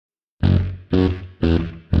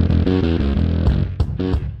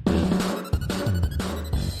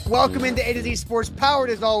Welcome into A to Z Sports, powered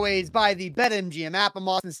as always by the BetMGM app. I'm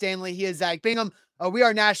Austin Stanley. He is Zach Bingham. We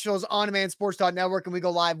are Nashville's on-demand sports network, and we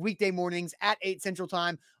go live weekday mornings at 8 Central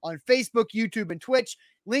Time on Facebook, YouTube, and Twitch.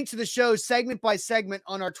 Link to the show segment by segment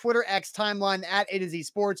on our Twitter X timeline at A to Z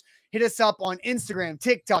Sports. Hit us up on Instagram,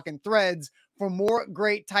 TikTok, and Threads for more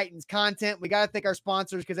great Titans content. We got to thank our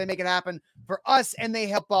sponsors because they make it happen for us, and they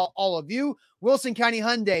help out all of you. Wilson County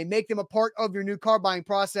Hyundai, make them a part of your new car buying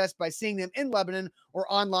process by seeing them in Lebanon or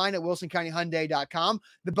online at wilsoncountyhyundai.com.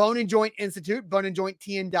 The Bone and Joint Institute,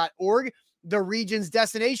 boneandjointtn.org. The region's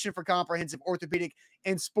destination for comprehensive orthopedic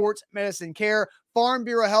and sports medicine care. Farm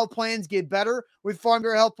Bureau Health Plans, get better with Farm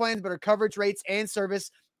Bureau Health Plans, better coverage rates and service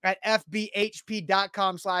at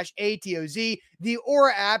fbhp.com/ATOZ. The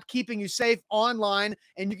Aura app, keeping you safe online,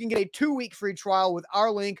 and you can get a 2-week free trial with our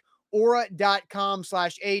link,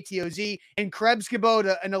 aura.com/ATOZ. And Krebs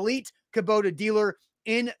Kubota, an elite Kubota dealer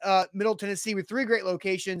in Middle Tennessee with 3 great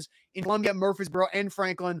locations in Columbia, Murfreesboro, and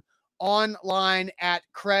Franklin. Online at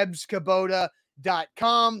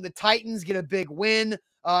KrebsKubota.com. The Titans get a big win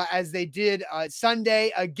as they did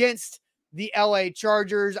Sunday against the LA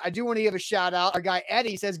Chargers. I do want to give a shout out. Our guy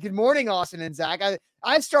Eddie says, good morning, Austin and Zach.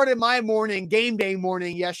 I started my morning, game day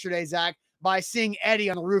morning yesterday, Zach, by seeing Eddie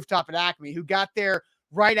on the rooftop at Acme, who got there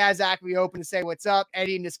right as Acme opened to say what's up.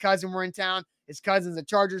 Eddie and his cousin were in town. His cousin's a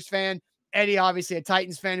Chargers fan. Eddie, obviously a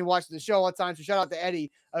Titans fan who watches the show all the time. So shout out to Eddie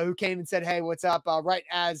who came and said, hey, what's up? Right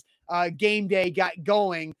as game day got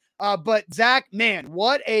going. But Zach, man,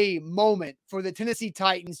 what a moment for the Tennessee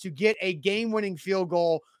Titans to get a game-winning field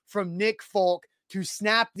goal from Nick Folk to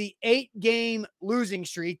snap the 8-game losing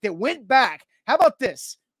streak that went back. How about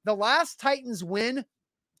this? The last Titans win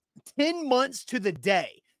 10 months to the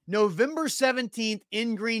day, November 17th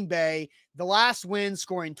in Green Bay, the last win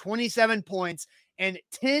scoring 27 points, and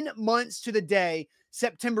 10 months to the day,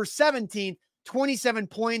 September 17th, 27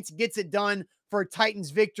 points gets it done for a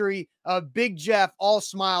Titans victory. Big Jeff, all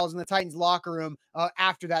smiles in the Titans locker room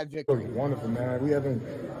after that victory. Wonderful, man. We haven't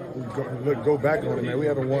go back on it, man. We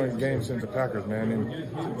haven't won a game since the Packers, man. And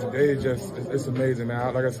today it's amazing,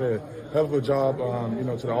 man. Like I said, hell of a job,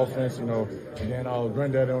 to the offense. Again, our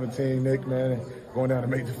granddaddy on the team, Nick, man, going down to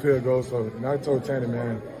make the field goal. So I told Tanner,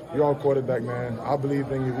 man, you're our quarterback, man. I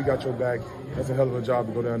believe in you. We got your back. That's a hell of a job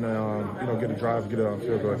to go down there, get a drive, get a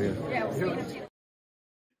field goal there.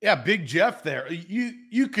 Yeah, Big Jeff there.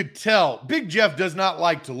 You could tell Big Jeff does not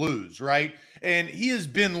like to lose, right? And he has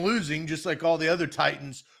been losing just like all the other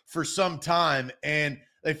Titans for some time. And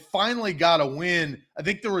they finally got a win. I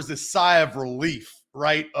think there was a sigh of relief,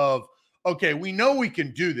 right? Of, okay, we know we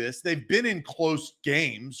can do this. They've been in close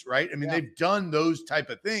games, right? I mean, they've done those type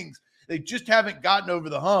of things. They just haven't gotten over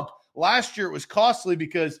the hump. Last year, it was costly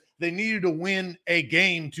because they needed to win a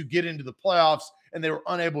game to get into the playoffs, and they were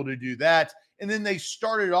unable to do that. And then they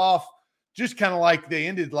started off just kind of like they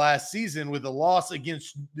ended last season with a loss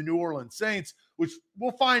against the New Orleans Saints, which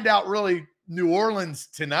we'll find out really New Orleans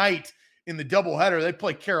tonight in the doubleheader. They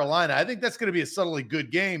play Carolina. I think that's going to be a subtly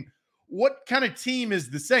good game. What kind of team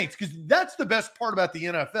is the Saints? Because that's the best part about the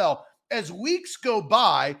NFL. As weeks go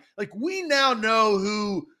by, like we now know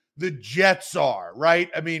who the Jets are,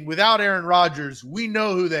 right? I mean, without Aaron Rodgers, we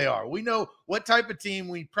know who they are. We know what type of team.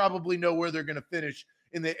 We probably know where they're going to finish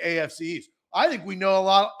in the AFC East. I think we know a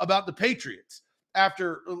lot about the Patriots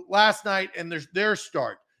after last night and their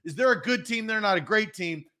start. Is there a good team? They're not a great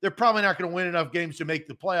team. They're probably not going to win enough games to make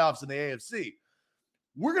the playoffs in the AFC.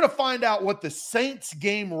 We're going to find out what the Saints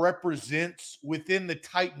game represents within the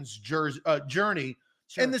Titans journey.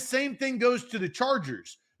 Sure. And the same thing goes to the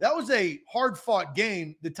Chargers. That was a hard-fought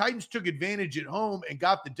game. The Titans took advantage at home and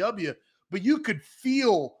got the W, but you could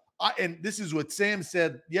feel and this is what Sam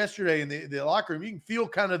said yesterday in the locker room, you can feel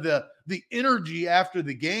kind of the energy after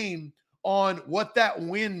the game on what that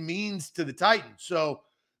win means to the Titans. So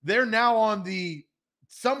they're now on the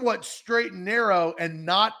somewhat straight and narrow and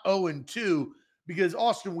not 0-2 because,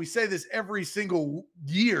 Austin, we say this every single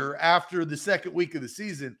year after the second week of the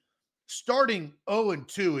season, starting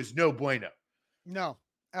 0-2 is no bueno. No.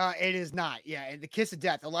 It is not. Yeah. The kiss of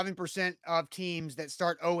death, 11% of teams that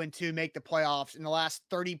start 0-2 make the playoffs in the last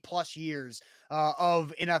 30 plus years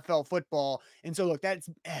of NFL football. And so look, that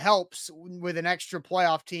helps with an extra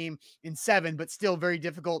playoff team in 7, but still very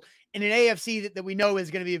difficult in an AFC that we know is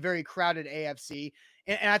going to be a very crowded AFC.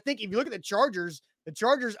 And I think if you look at the Chargers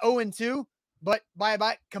 0-2, but by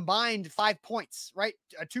about combined 5 points, right?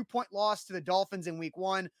 A 2-point loss to the Dolphins in week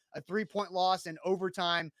 1, a 3-point loss in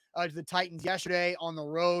overtime to the Titans yesterday on the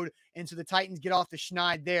road. And so the Titans get off the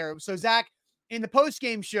schneid there. So Zach, in the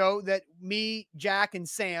post-game show that me, Jack, and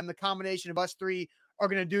Sam, the combination of us three, are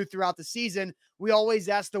going to do throughout the season, we always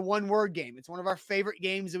ask the one-word game. It's one of our favorite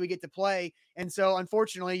games that we get to play. And so,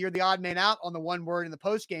 unfortunately, you're the odd man out on the one word in the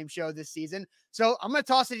post-game show this season. So I'm going to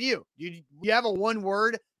toss it to you. You have a one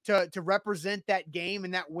word to represent that game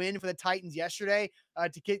and that win for the Titans yesterday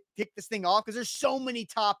to kick this thing off? Because there's so many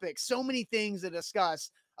topics, so many things to discuss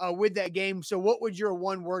with that game. So what would your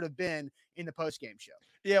one word have been in the post-game show?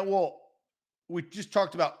 Yeah, well, we just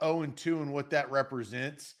talked about 0-2 and what that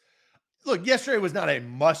represents. Look, yesterday was not a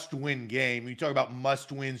must-win game. You talk about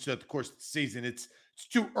must-wins throughout the course of the season. It's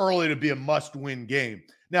too early to be a must-win game.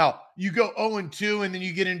 Now, you go 0-2, and then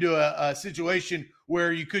you get into a situation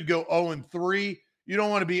where you could go 0-3. You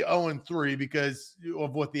don't want to be 0-3 because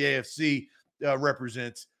of what the AFC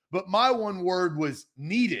represents. But my one word was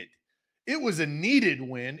needed. It was a needed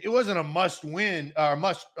win. It wasn't a must-win or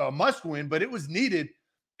must-win, but it was needed.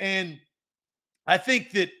 And I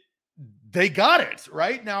think that they got it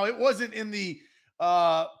right. Now, it wasn't in the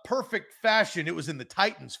perfect fashion. It was in the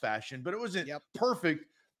Titans fashion, but it wasn't perfect.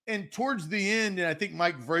 And towards the end, and I think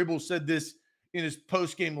Mike Vrabel said this in his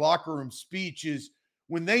post-game locker room speech, is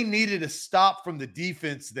when they needed a stop from the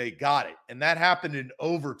defense, they got it. And that happened in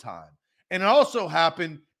overtime. And it also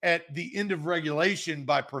happened at the end of regulation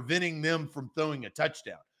by preventing them from throwing a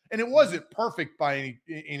touchdown. And it wasn't perfect by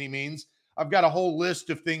any means. I've got a whole list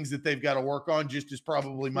of things that they've got to work on, just as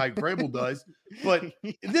probably Mike Vrabel does. But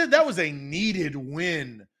that was a needed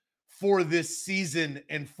win for this season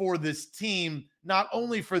and for this team, not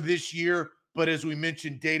only for this year, but as we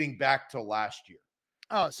mentioned, dating back to last year.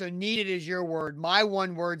 Oh, so needed is your word. My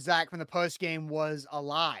one word, Zach, from the postgame was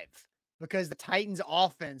alive, because the Titans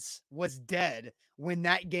offense was dead when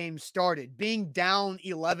that game started. Being down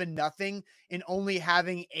 11-0 and only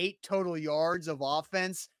having 8 total yards of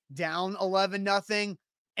offense, down 11-0,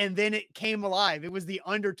 and then it came alive. It was the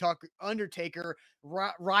Undertaker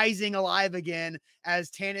rising alive again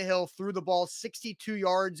as Tannehill threw the ball 62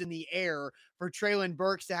 yards in the air for Treylon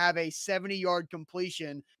Burks to have a 70-yard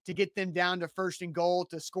completion to get them down to 1st and goal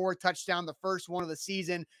to score a touchdown, the first one of the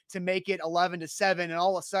season, to make it 11-7. And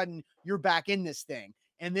all of a sudden, you're back in this thing.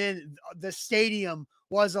 And then the stadium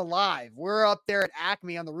was alive. We're up there at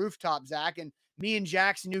Acme on the rooftop, Zach, and me and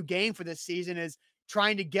Jack's new game for this season is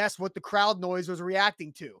trying to guess what the crowd noise was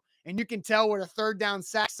reacting to. And you can tell what a third down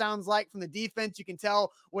sack sounds like from the defense. You can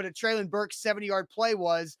tell what a Treylon Burks 70-yard play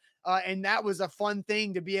was. And that was a fun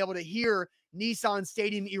thing to be able to hear Nissan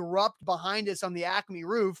Stadium erupt behind us on the Acme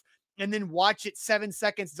roof and then watch it 7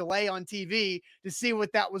 seconds delay on TV to see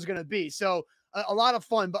what that was going to be. So a lot of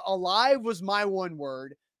fun, but alive was my one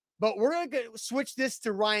word. But we're going to switch this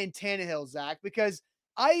to Ryan Tannehill, Zach, because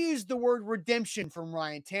I used the word redemption from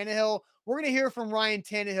Ryan Tannehill. We're going to hear from Ryan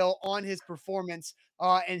Tannehill on his performance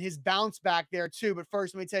and his bounce back there too. But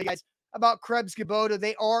first, let me tell you guys about Krebs Kubota.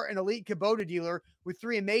 They are an elite Kubota dealer with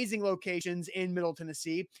 3 amazing locations in Middle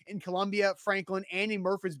Tennessee, in Columbia, Franklin, and in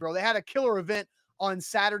Murfreesboro. They had a killer event on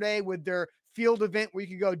Saturday with their field event where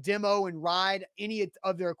you could go demo and ride any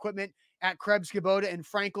of their equipment at Krebs Kubota in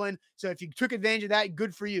Franklin. So if you took advantage of that,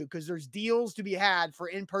 good for you, because there's deals to be had for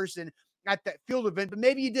in-person at that field event, but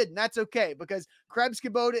maybe you didn't. That's okay, because Krebs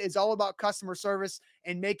Kubota is all about customer service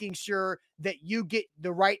and making sure that you get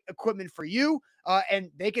the right equipment for you,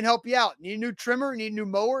 and they can help you out. Need a new trimmer, need a new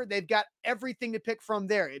mower, they've got everything to pick from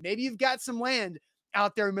there. Maybe you've got some land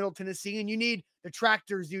out there in Middle Tennessee and you need the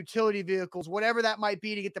tractors, the utility vehicles, whatever that might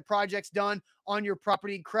be to get the projects done on your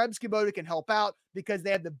property. Krebs Kubota can help out because they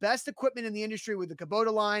have the best equipment in the industry with the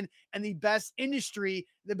Kubota line and the best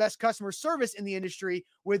customer service in the industry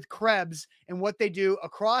with Krebs and what they do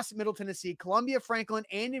across Middle Tennessee, Columbia, Franklin,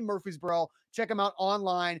 and in Murfreesboro. Check them out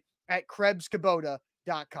online at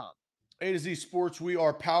KrebsKubota.com. A to Z Sports, we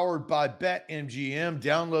are powered by BetMGM.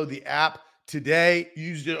 Download the app today.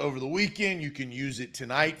 Used it over the weekend. You can use it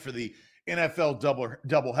tonight for the NFL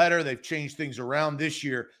doubleheader. They've changed things around this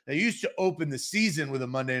year. They used to open the season with a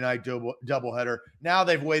Monday night doubleheader. Now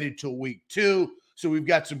they've waited till week 2. So we've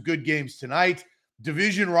got some good games tonight.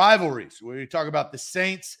 Division rivalries, where you talk about the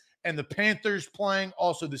Saints and the Panthers playing,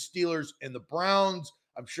 also the Steelers and the Browns.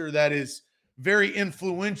 I'm sure that is very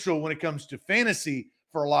influential when it comes to fantasy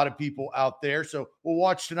for a lot of people out there. So we'll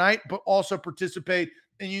watch tonight, but also participate,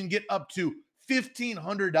 and you can get up to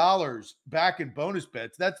 $1,500 back in bonus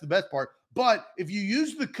bets. That's the best part. But if you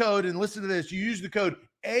use the code, and listen to this, you use the code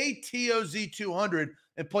ATOZ200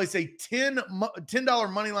 and place a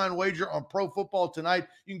 $10 money line wager on pro football tonight,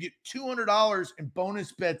 you can get $200 in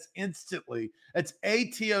bonus bets instantly. That's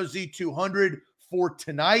ATOZ200 for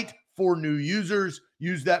tonight for new users.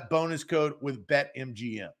 Use that bonus code with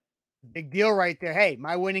BetMGM. Big deal right there. Hey,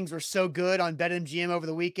 my winnings were so good on BetMGM over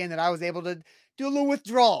the weekend that I was able to do a little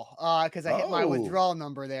withdrawal because I hit my Oh, withdrawal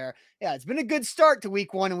number there. Yeah, it's been a good start to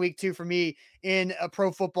week 1 and week 2 for me in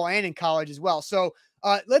pro football and in college as well. So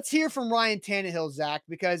let's hear from Ryan Tannehill, Zach,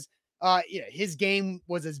 because his game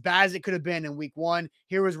was as bad as it could have been in week 1.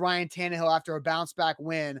 Here was Ryan Tannehill after a bounce back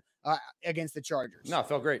win against the Chargers. No, I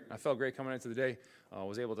felt great. I felt great coming into the day.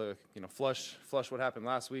 Was able to flush what happened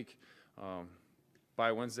last week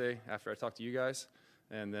by Wednesday after I talked to you guys,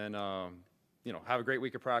 and then have a great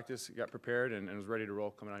week of practice. Got prepared and was ready to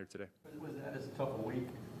roll coming out here today. Was that as tough a week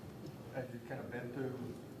as you kind of been through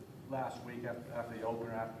last week after the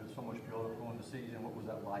opener, after so much build-up going the season? What was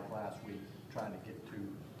that like last week trying to get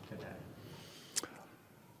to today?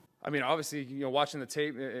 I mean, obviously, watching the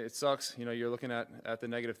tape, it sucks. You're looking at the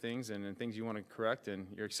negative things and things you want to correct, and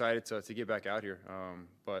you're excited to get back out here.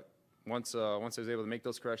 But once I was able to make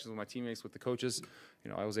those corrections with my teammates, with the coaches,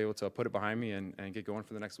 I was able to put it behind me and get going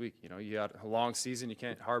for the next week. You had a long season. You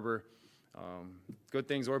can't harbor good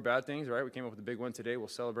things or bad things, right? We came up with a big win today. We'll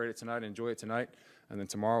celebrate it tonight, enjoy it tonight, and then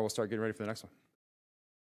tomorrow we'll start getting ready for the next one.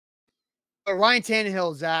 But Ryan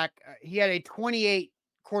Tannehill, Zach, he had a 28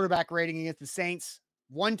 quarterback rating against the Saints.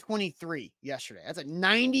 123 yesterday. That's a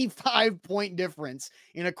 95-point difference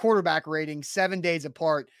in a quarterback rating 7 days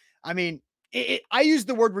apart. I mean, I used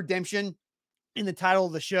the word redemption in the title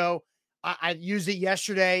of the show. I used it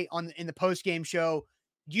yesterday in the post-game show.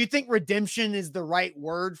 Do you think redemption is the right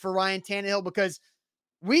word for Ryan Tannehill? Because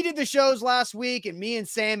we did the shows last week, and me and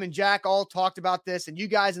Sam and Jack all talked about this, and you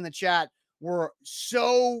guys in the chat were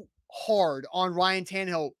so hard on Ryan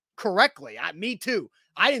Tannehill correctly. Me too.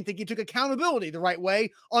 I didn't think he took accountability the right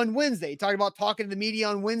way on Wednesday. He talked about talking to the media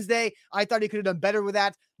on Wednesday. I thought he could have done better with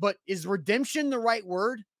that. But is redemption the right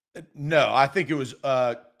word? No, I think it was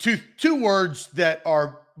two words that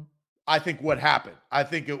are, I think, what happened. I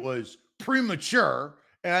think it was premature,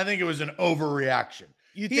 and I think it was an overreaction.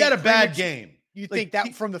 He had a bad game. You think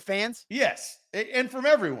that from the fans? Yes, and from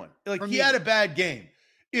everyone. He had a bad game.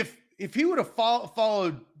 If he would have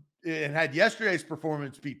followed and had yesterday's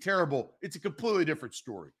performance be terrible, it's a completely different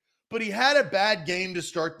story. But he had a bad game to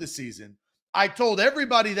start the season. I told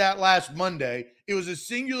everybody that last Monday. It was a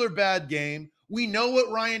singular bad game. We know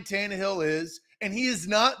what Ryan Tannehill is, and he is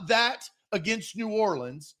not that against New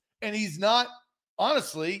Orleans. And he's not,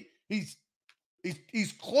 honestly, he's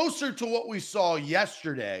closer to what we saw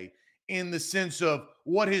yesterday in the sense of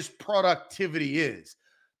what his productivity is.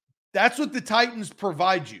 That's what the Titans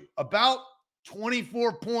provide you. About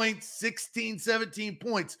 24 points, 16, 17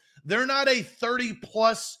 points. They're not a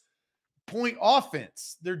 30-plus point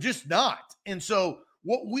offense. They're just not. And so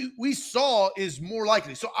what we saw is more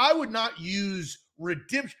likely. So I would not use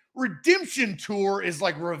redemption. Redemption tour is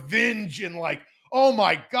like revenge and like, oh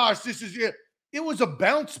my gosh, this is it. It was a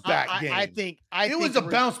bounce back game. I think it was a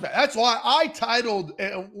bounce back. That's why I titled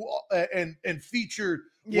and featured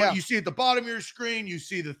what you see at the bottom of your screen. You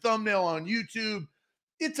see the thumbnail on YouTube.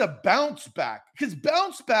 It's a bounce back, because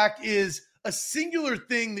bounce back is a singular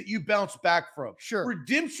thing that you bounce back from. Sure.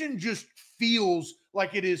 Redemption just feels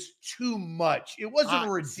like it is too much. It wasn't a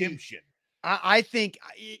redemption. I think,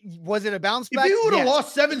 was it a bounce back? If he would have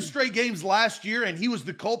lost 7 straight games last year and he was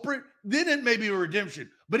the culprit, then it may be a redemption.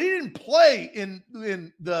 But he didn't play in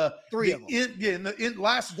the 3 of them. In the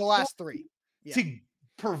last 3 to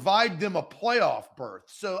provide them a playoff berth.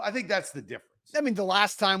 So I think that's the difference. I mean, the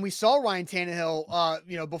last time we saw Ryan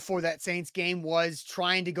Tannehill, before that Saints game, was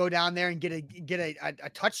trying to go down there and get a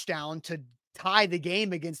touchdown to tie the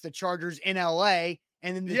game against the Chargers in LA.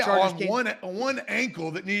 And then the Chargers on one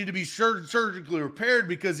ankle that needed to be surgically repaired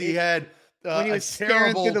because he had when he was a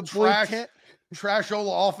terrible through the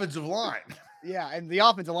trashola offensive line. Yeah, and the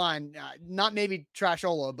offensive line, not maybe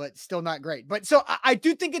trashola, but still not great. But so I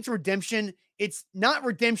do think it's redemption. It's not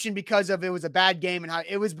redemption because of it was a bad game and how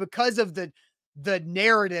it was because of the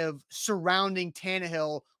narrative surrounding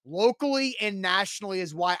Tannehill locally and nationally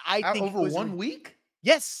is why I think over 1 week.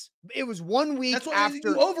 Yes, it was 1 week. That's why after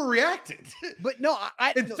you overreacted. But no,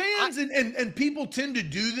 fans and people tend to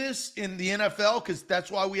do this in the NFL because that's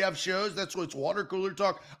why we have shows. That's why it's water cooler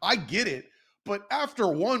talk. I get it. But after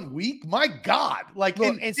 1 week, my God,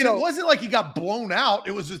 and it wasn't like he got blown out.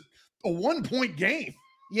 It was a 1-point game.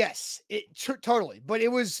 Yes, totally. But it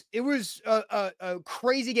was a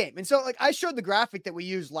crazy game. And so I showed the graphic that we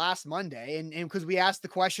used last Monday and because we asked the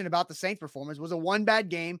question about the Saints performance, was a one bad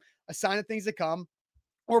game a sign of things to come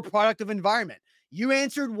or product of environment? You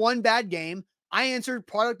answered one bad game. I answered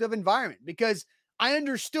product of environment because I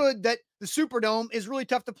understood that the Superdome is really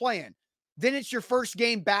tough to play in. Then it's your first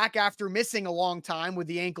game back after missing a long time with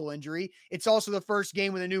the ankle injury. It's also the first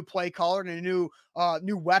game with a new play caller and a new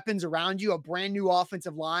weapons around you, a brand new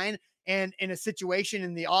offensive line, and in a situation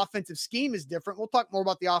in the offensive scheme is different. We'll talk more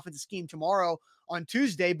about the offensive scheme tomorrow on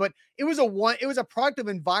Tuesday, but it was a productive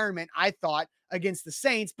environment, I thought, against the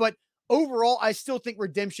Saints. But overall, I still think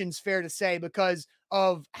redemption's fair to say because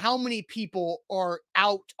of how many people are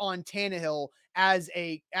out on Tannehill as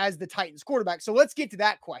the Titans quarterback. So let's get to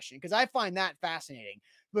that question because I find that fascinating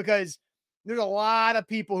because there's a lot of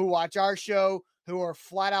people who watch our show who are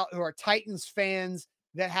who are Titans fans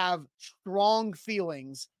that have strong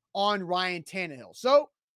feelings on Ryan Tannehill. So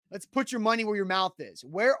let's put your money where your mouth is.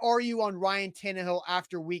 Where are you on Ryan Tannehill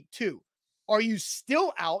after week 2? Are you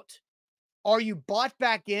still out? Are you bought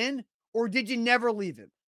back in? Or did you never leave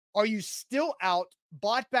him? Are you still out,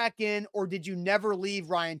 bought back in, or did you never leave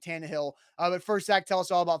Ryan Tannehill? But first, Zach, tell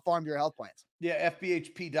us all about Farm Bureau Health Plans. Yeah,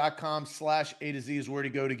 FBHP.com/A to Z is where to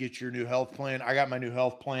go to get your new health plan. I got my new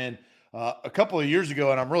health plan a couple of years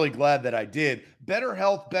ago, and I'm really glad that I did. Better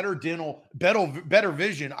health, better dental, better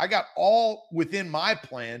vision. I got all within my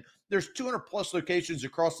plan. There's 200 plus locations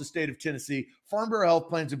across the state of Tennessee. Farm Bureau Health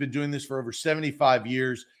Plans have been doing this for over 75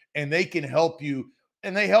 years, and they can help you.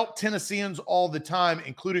 And they help Tennesseans all the time,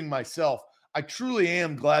 including myself. I truly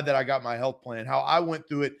am glad that I got my health plan. How I went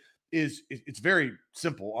through it is it's very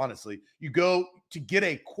simple, honestly. You go to get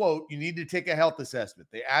a quote, you need to take a health assessment.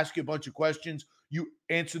 They ask you a bunch of questions. You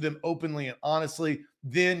answer them openly and honestly.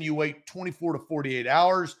 Then you wait 24 to 48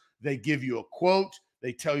 hours. They give you a quote.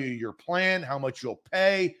 They tell you your plan, how much you'll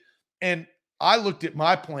pay. And I looked at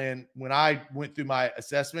my plan when I went through my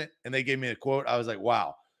assessment and they gave me a quote. I was like,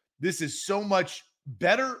 wow, this is so much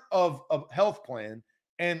better of a health plan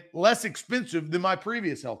and less expensive than my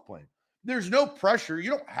previous health plan. There's no pressure.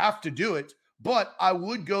 You don't have to do it, but I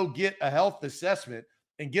would go get a health assessment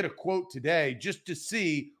and get a quote today just to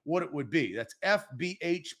see what it would be. That's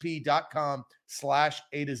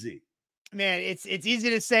FBHP.com/A to Z. Man, it's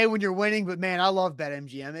easy to say when you're winning, but man, I love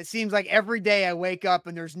BetMGM. It seems like every day I wake up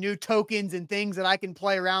and there's new tokens and things that I can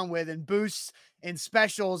play around with and boosts and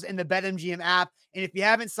specials in the BetMGM app. And if you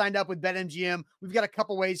haven't signed up with BetMGM, we've got a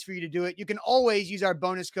couple ways for you to do it. You can always use our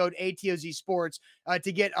bonus code ATOZ Sports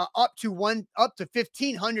to get up to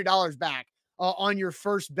 $1,500 back on your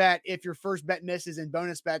first bet if your first bet misses in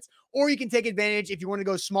bonus bets, or you can take advantage if you want to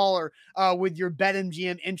go smaller with your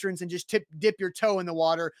BetMGM entrance and just dip your toe in the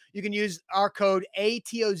water. You can use our code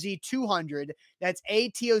ATOZ200. That's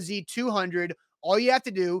ATOZ200. All you have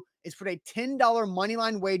to do is put a $10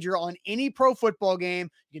 moneyline wager on any pro football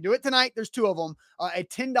game. You can do it tonight. There's 2 of them. A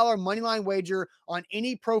 $10 moneyline wager on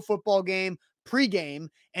any pro football game pregame,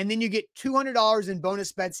 and then you get $200 in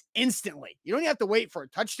bonus bets instantly. You don't have to wait for a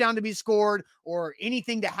touchdown to be scored or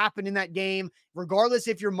anything to happen in that game. Regardless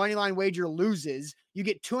if your moneyline wager loses, you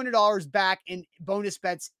get $200 back in bonus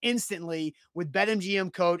bets instantly with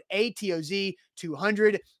BetMGM code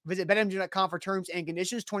ATOZ200. Visit BetMGM.com for terms and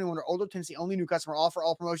conditions. 21 or older, Tennessee only, new customer offer.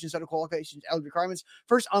 All promotions, set of qualifications, eligibility requirements.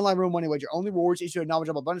 First online room money wager only. Rewards issued at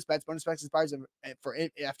knowledgeable bonus bets. Bonus bets expires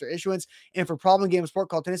after issuance. And for problem game sport,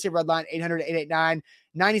 call Tennessee Redline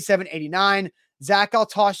 800-889-9789. Zach, I'll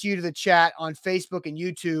toss you to the chat on Facebook and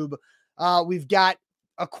YouTube. We've got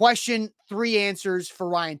a question, 3 answers for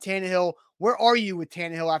Ryan Tannehill. Where are you with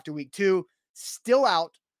Tannehill after week 2? Still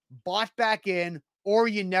out, bought back in, or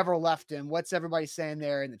you never left him? What's everybody saying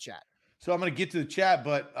there in the chat? So I'm going to get to the chat,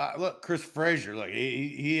 but look, Chris Frazier, look,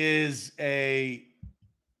 he is an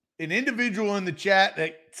individual in the chat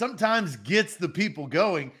that sometimes gets the people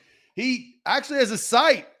going. He actually has a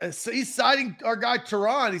site. He's citing our guy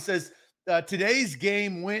Tehran. He says today's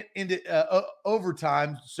game went into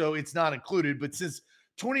overtime, so it's not included. But since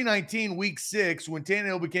 2019, week 6, when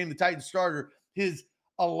Tannehill became the Titans starter, his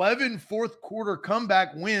 11 fourth quarter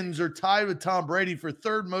comeback wins are tied with Tom Brady for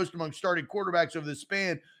 3rd most among starting quarterbacks over the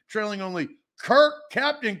span, trailing only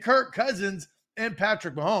Captain Kirk Cousins and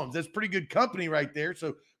Patrick Mahomes. That's pretty good company right there.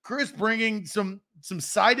 So Chris bringing some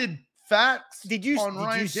cited facts. Did you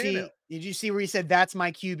see where he said that's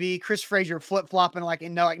my QB? Chris Frazier flip-flopping like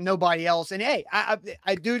nobody else. And hey,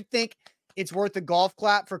 I do think it's worth a golf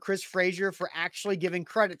clap for Chris Frazier for actually giving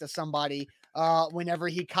credit to somebody whenever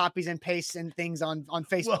he copies and pastes and things on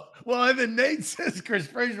Facebook. Well, and then Nate says Chris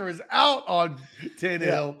Frazier is out on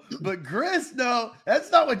Tannehill, but Chris, no, that's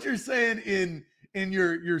not what you're saying in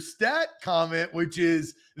your stat comment, which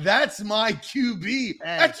is that's my QB.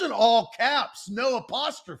 That's in all caps, no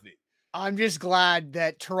apostrophe. I'm just glad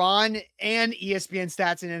that Tehran and ESPN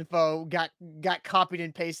Stats and Info got copied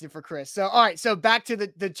and pasted for Chris. So, all right. So back to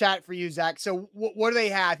the chat for you, Zach. So what do they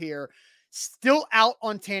have here? still out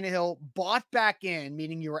on Tannehill, bought back in,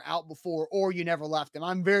 meaning you were out before or you never left him.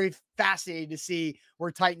 I'm very fascinated to see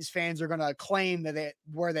where Titans fans are going to claim that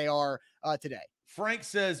where they are today. Frank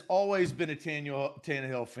says, always been a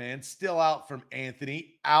Tannehill fan. Still out from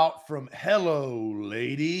Anthony. Out from Hello,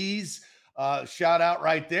 ladies. Shout out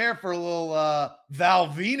right there for a little Val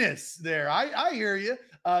Venus there. I hear you.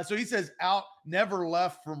 So he says out, never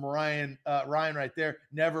left from Ryan. Ryan right there.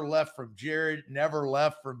 Never left from Jared. Never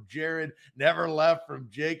left from Jared. Never left from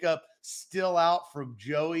Jacob. Still out from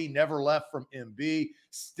Joey. Never left from MB.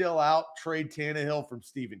 Still out. Trade Tannehill from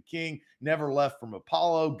Stephen King. Never left from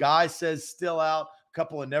Apollo. Guy says still out. A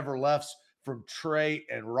couple of never lefts from Trey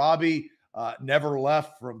and Robbie. Never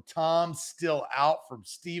left from Tom. Still out from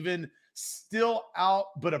Steven. Still out,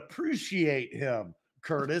 but appreciate him,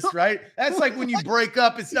 Curtis, right? That's like when you break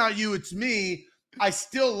up, it's not you, it's me. I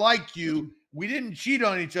still like you. We didn't cheat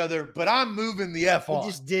on each other, but I'm moving the F on.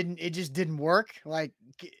 It just didn't work. Like,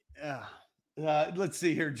 let's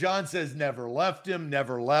see here. John says never left him,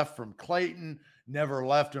 never left from Clayton, never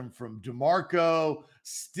left him from DeMarco,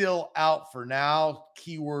 still out for now.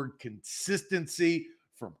 Keyword consistency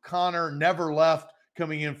from Connor, never left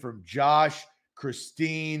coming in from Josh,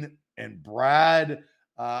 Christine, and Brad.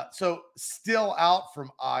 So still out from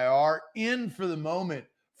IR, in for the moment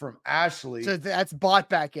from Ashley. So that's bought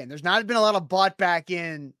back in. There's not been a lot of bought back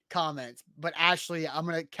in comments, but Ashley, I'm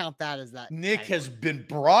going to count that as that. Nick has been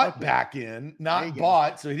brought back in, not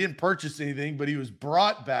bought. So he didn't purchase anything, but he was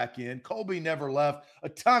brought back in. Colby never left. A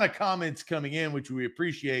ton of comments coming in, which we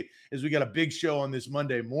appreciate, as we got a big show on this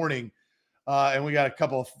Monday morning. And we got a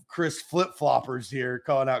couple of Chris flip-floppers here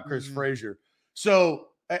calling out Chris Frazier. So,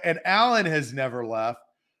 and Alan has never left.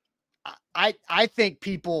 I think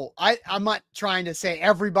people, I'm not trying to say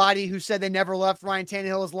everybody who said they never left Ryan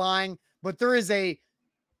Tannehill is lying, but there is a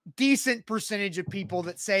decent percentage of people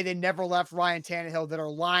that say they never left Ryan Tannehill that are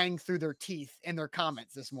lying through their teeth in their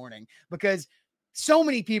comments this morning, because so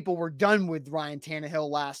many people were done with Ryan Tannehill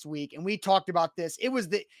last week. And we talked about this. It was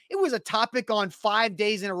a topic on 5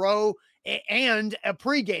 days in a row and a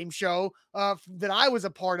pregame show that I was a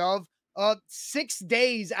part of. 6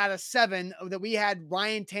 days out of 7 that we had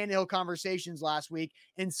Ryan Tannehill conversations last week,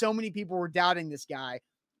 and so many people were doubting this guy.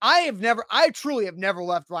 I truly have never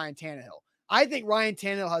left Ryan Tannehill. I think Ryan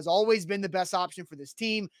Tannehill has always been the best option for this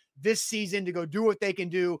team this season to go do what they can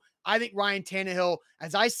do. I think Ryan Tannehill,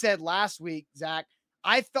 as I said last week, Zach,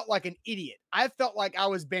 I felt like an idiot. I felt like I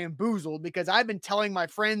was bamboozled because I've been telling my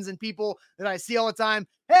friends and people that I see all the time,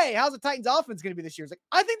 hey, how's the Titans offense going to be this year? It's like,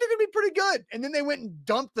 I think they're going to be pretty good. And then they went and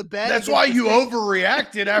dumped the bed. That's why you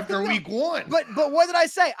overreacted after week 1. But what did I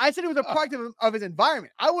say? I said it was a product of his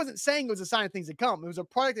environment. I wasn't saying it was a sign of things to come. It was a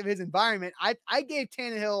product of his environment. I gave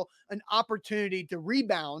Tannehill an opportunity to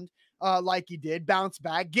rebound like he did, bounce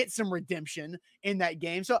back, get some redemption in that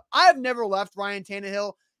game. So I've never left Ryan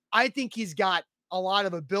Tannehill. I think he's got a lot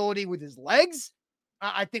of ability with his legs.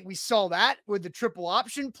 I think we saw that with the triple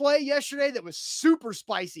option play yesterday that was super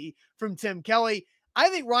spicy from Tim Kelly. I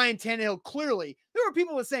think Ryan Tannehill, clearly, there were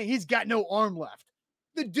people that saying he's got no arm left.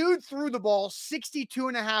 The dude threw the ball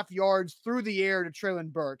 62.5 yards through the air to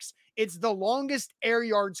Treylon Burks. It's the longest air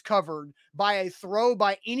yards covered by a throw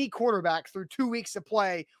by any quarterback through 2 weeks of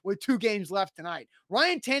play with 2 games left tonight.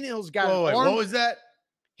 Ryan Tannehill's got an arm. What was that?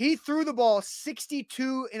 He threw the ball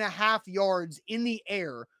 62.5 yards in the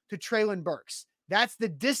air to Treylon Burks. That's the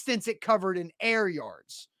distance it covered in air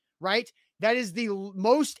yards, right? That is the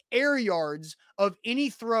most air yards of any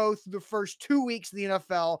throw through the first 2 weeks of the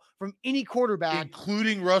NFL from any quarterback.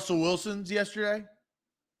 Including Russell Wilson's yesterday?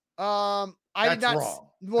 That's wrong.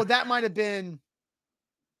 Well, that might have been,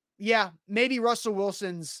 maybe Russell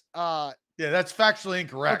Wilson's. Yeah, that's factually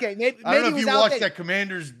incorrect. Okay, maybe I don't know if you watched that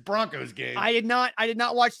Commanders Broncos game. I did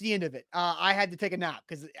not watch the end of it. I had to take a nap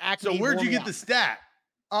because actually. So where'd you get the stat?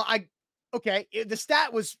 The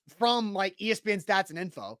stat was from like ESPN Stats and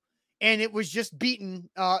Info, and it was just beaten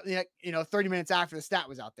 30 minutes after the stat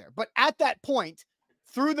was out there. But at that point,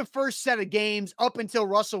 through the first set of games up until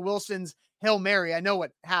Russell Wilson's Hail Mary, I know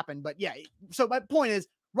what happened, but yeah. So my point is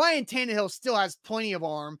Ryan Tannehill still has plenty of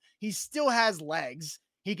arm. He still has legs.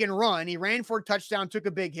 He can run. He ran for a touchdown, took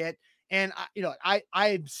a big hit. And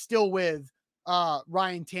I'm still with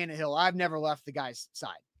Ryan Tannehill. I've never left the guy's side.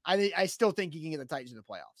 I still think he can get the Titans in the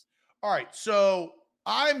playoffs. All right. So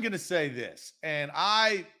I'm going to say this, and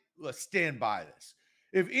let's stand by this.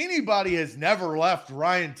 If anybody has never left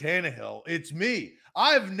Ryan Tannehill, it's me.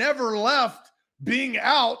 I've never left being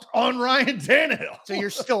out on Ryan Tannehill. So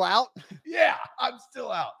you're still out? Yeah, I'm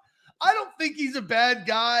still out. I don't think he's a bad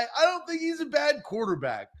guy. I don't think he's a bad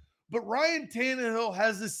quarterback. But Ryan Tannehill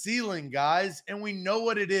has a ceiling, guys, and we know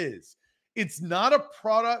what it is. It's not a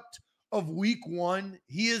product of week one.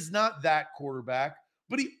 He is not that quarterback,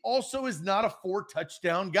 but he also is not a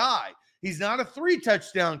 4-touchdown guy. He's not a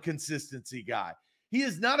 3-touchdown consistency guy. He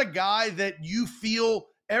is not a guy that you feel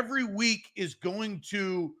every week is going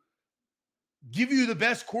to give you the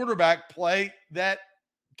best quarterback play that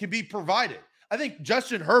can be provided. I think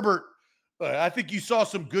Justin Herbert, I think you saw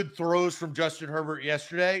some good throws from Justin Herbert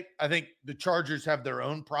yesterday. I think the Chargers have their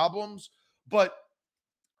own problems, but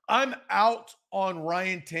I'm out on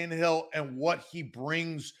Ryan Tannehill and what he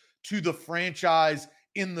brings to the franchise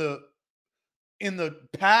in the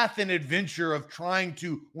path and adventure of trying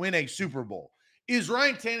to win a Super Bowl. Is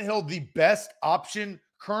Ryan Tannehill the best option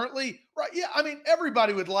currently? Right. Yeah. I mean,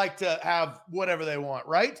 everybody would like to have whatever they want,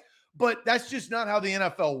 right? But that's just not how the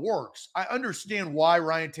NFL works. I understand why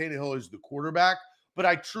Ryan Tannehill is the quarterback, but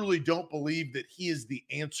I truly don't believe that he is the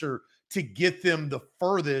answer to get them the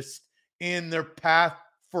furthest in their path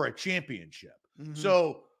for a championship. Mm-hmm.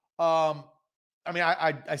 So, I mean,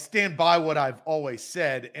 I stand by what I've always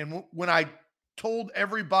said. And when I told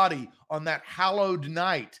everybody on that hallowed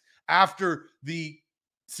night after the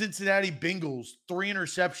Cincinnati Bengals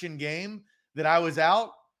 3-interception game that I was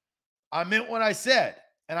out, I meant what I said.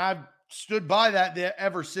 And I've stood by that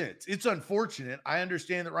ever since. It's unfortunate. I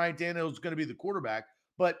understand that Ryan Tannehill is going to be the quarterback,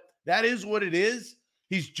 but that is what it is.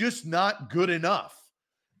 He's just not good enough.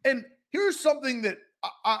 And here's something that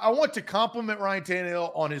I want to compliment Ryan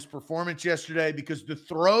Tannehill on his performance yesterday, because the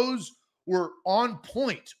throws were on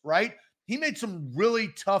point, right? He made some really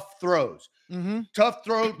tough throws. Mm-hmm. Tough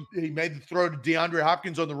throw. He made the throw to DeAndre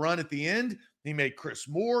Hopkins on the run at the end. He made Chris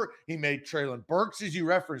Moore. He made Treylon Burks, as you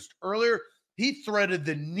referenced earlier. He threaded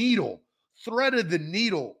the needle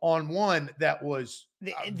on one that was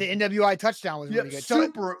the NWI touchdown was really good.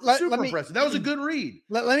 Super impressive. That was a good read.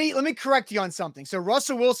 Let me correct you on something. So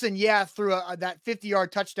Russell Wilson, threw that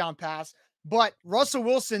 50-yard touchdown pass, but Russell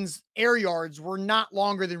Wilson's air yards were not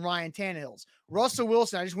longer than Ryan Tannehill's. Russell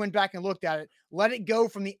Wilson, I just went back and looked at it, let it go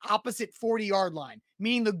from the opposite 40-yard line,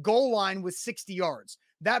 meaning the goal line was 60 yards.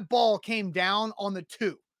 That ball came down on the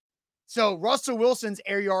 2. So Russell Wilson's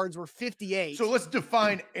air yards were 58. So let's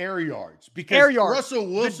define air yards, because Russell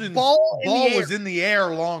Wilson's ball was in the air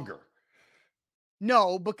longer.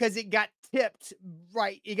 No, because it got tipped.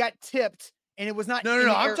 Right. It got tipped and it was not.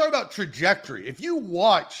 No. I'm talking about trajectory. If you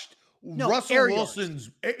watched Russell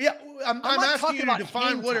Wilson's, I'm asking you to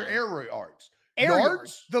define what are air yards. Air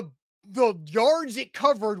yards. The yards it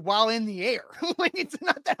covered while in the air. Like, it's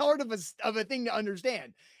not that hard of a thing to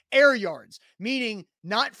understand. Air yards, meaning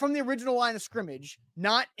not from the original line of scrimmage,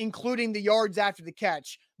 not including the yards after the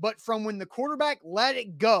catch, but from when the quarterback let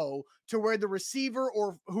it go to where the receiver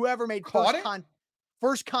or whoever made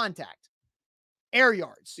first contact. Air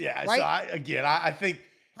yards. Yeah. Right? So I think.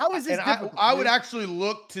 How is this difficult? I would actually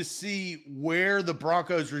look to see where the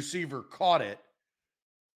Broncos receiver caught it.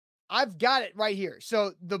 I've got it right here.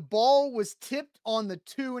 So the ball was tipped on the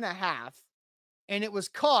 2.5 and it was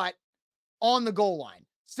caught on the goal line.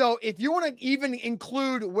 So if you want to even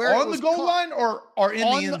include where on the goal line or in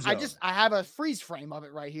the end zone, I have a freeze frame of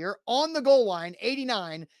it right here. On the goal line,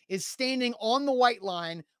 89 is standing on the white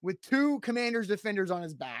line with 2 Commanders defenders on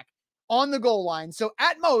his back on the goal line. So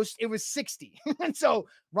at most it was 60. And so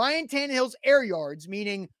Ryan Tannehill's air yards,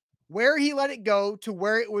 meaning where he let it go to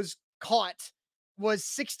where it was caught, was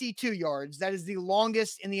 62 yards. That is the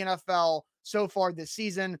longest in the NFL so far this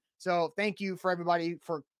season. So thank you for everybody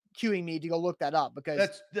for cueing me to go look that up,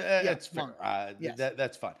 because that's fair. Yes.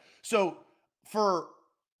 That's fine. So for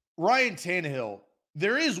Ryan Tannehill,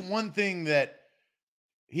 there is one thing that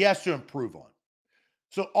he has to improve on.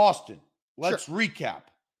 So Austin, let's recap.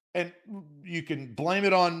 And you can blame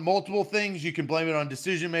it on multiple things. You can blame it on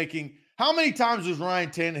decision-making. How many times was Ryan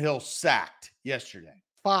Tannehill sacked yesterday?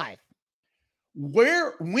 5.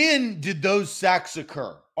 When did those sacks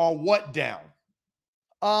occur? On what down?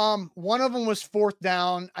 One of them was 4th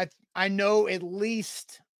down. I know at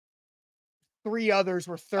least 3 others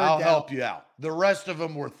were 3rd down. I'll help you out. The rest of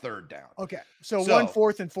them were 3rd down. Okay. So 1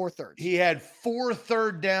 4th and 4 thirds. He had 4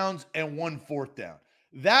 3rd downs and 1 4th down.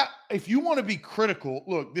 That, if you want to be critical,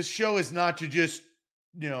 look, this show is not to just,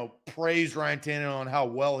 praise Ryan Tannehill on how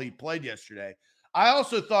well he played yesterday. I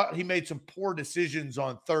also thought he made some poor decisions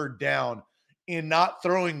on 3rd down in not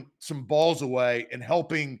throwing some balls away and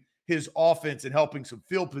helping his offense and helping some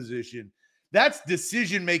field position. That's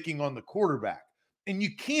decision-making on the quarterback. And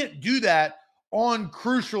you can't do that on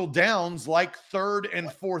crucial downs like 3rd and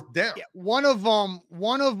 4th down. Yeah, one of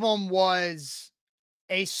them was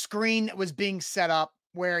a screen that was being set up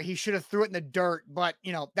where he should have threw it in the dirt, but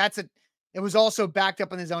it was also backed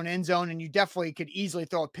up in his own end zone, and you definitely could easily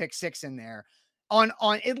throw a pick 6 in there. On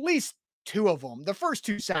at least 2 of them. The first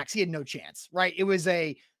 2 sacks, he had no chance, right? It was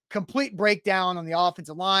a complete breakdown on the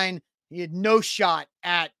offensive line. He had no shot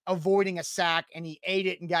at avoiding a sack, and he ate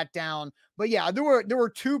it and got down. But yeah, there were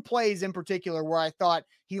 2 plays in particular where I thought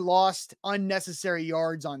he lost unnecessary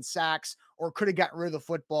yards on sacks or could have gotten rid of the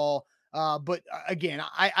football. But again,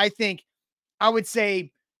 I think I would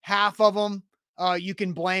say half of them you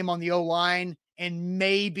can blame on the O-line, and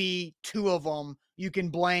maybe 2 of them you can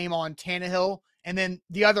blame on Tannehill. And then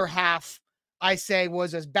the other half, I say,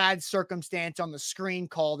 was a bad circumstance on the screen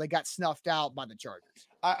call that got snuffed out by the Chargers.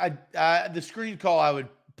 The screen call, I would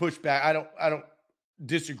push back. I don't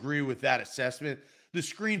disagree with that assessment. The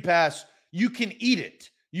screen pass, you can eat it.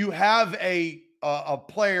 You have a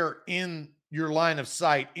player in your line of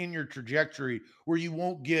sight, in your trajectory, where you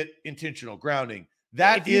won't get intentional grounding.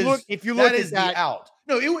 If you look at that, the out.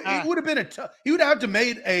 No, it would have been he would have to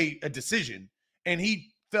made a decision, and he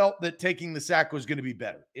felt that taking the sack was going to be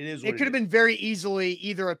better. It could have been very easily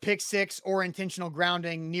either a pick six or intentional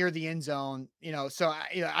grounding near the end zone. So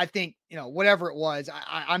I think whatever it was,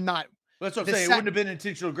 I'm not. That's what I'm saying. It wouldn't have been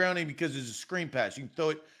intentional grounding because it's a screen pass. You can throw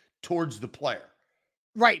it towards the player.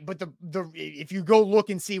 Right, but if you go look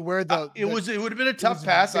and see where it would have been a tough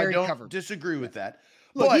pass. I don't disagree with that.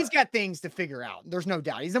 Look, he's got things to figure out. There's no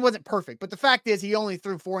doubt. He wasn't perfect, but the fact is he only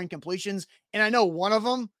threw 4 incompletions, and I know one of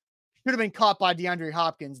them should have been caught by DeAndre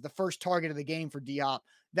Hopkins, the first target of the game for D-Hop.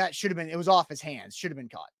 That should have been, it was off his hands, should have been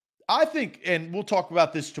caught. I think, and we'll talk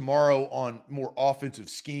about this tomorrow on more offensive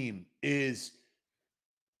scheme, is,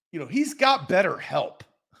 he's got better help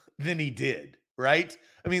than he did, right?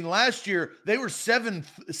 I mean, last year they were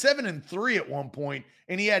 7-3 at one point,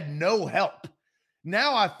 and he had no help.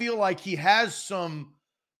 Now I feel like he has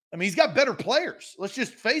he's got better players. Let's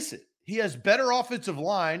just face it. He has better offensive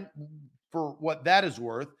line for what that is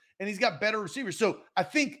worth, and he's got better receivers. So I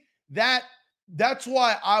think that's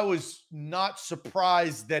why I was not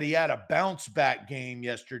surprised that he had a bounce back game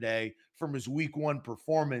yesterday from his week 1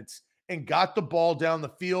 performance and got the ball down the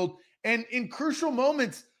field. And in crucial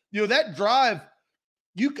moments, that drive,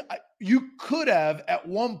 you could have, at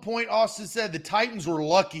one point, Austin said the Titans were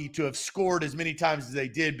lucky to have scored as many times as they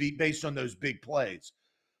did based on those big plays.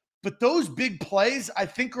 But those big plays, I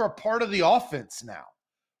think, are a part of the offense now,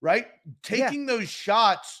 right? Taking those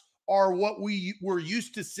shots are what we were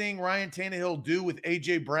used to seeing Ryan Tannehill do with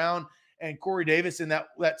A.J. Brown and Corey Davis in that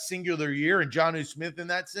singular year, and Jonnu Smith in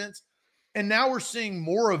that sense. And now we're seeing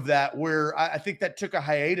more of that, where I think that took a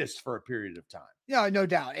hiatus for a period of time. Yeah, no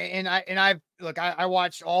doubt. And I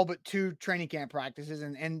watched all but 2 training camp practices,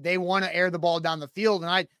 and they want to air the ball down the field.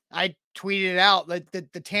 And I tweeted it out that the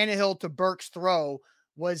Tannehill to Burks throw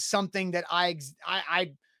was something that I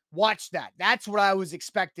watched that. That's what I was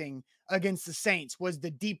expecting against the Saints, was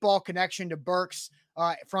the deep ball connection to Burks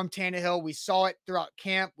from Tannehill. We saw it throughout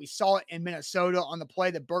camp. We saw it in Minnesota on the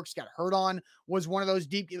play that Burks got hurt on, was one of those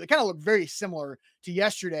deep. It kind of looked very similar to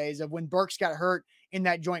yesterday's, of when Burks got hurt in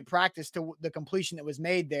that joint practice, to the completion that was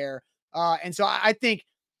made there. And so I think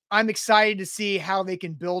I'm excited to see how they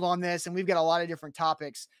can build on this. And we've got a lot of different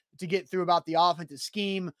topics to get through about the offensive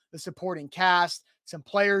scheme, the supporting cast, some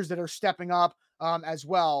players that are stepping up as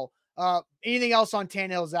well. Anything else on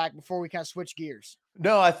Tannehill, Zach, before we kind of switch gears?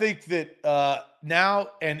 No, I think that now,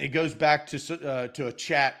 and it goes back to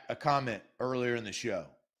a comment earlier in the show,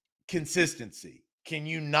 consistency. Can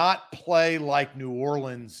you not play like New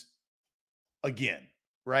Orleans again,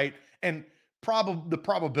 right? And the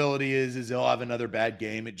probability is they'll have another bad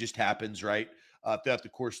game. It just happens, right, throughout the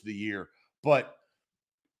course of the year. But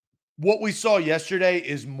what we saw yesterday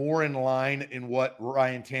is more in line in what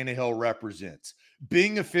Ryan Tannehill represents.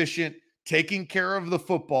 Being efficient, taking care of the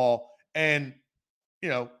football, and,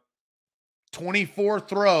 24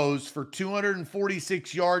 throws for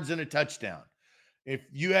 246 yards and a touchdown. If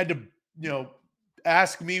you had to,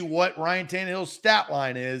 ask me what Ryan Tannehill's stat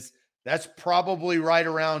line is, that's probably right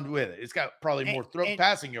around with it. It's got probably more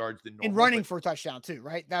passing yards than normal. And running for a touchdown too,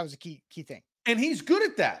 right? That was a key thing. And he's good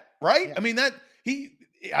at that, right? Yeah. I mean,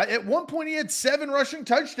 at one point he had 7 rushing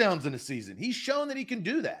touchdowns in a season. He's shown that he can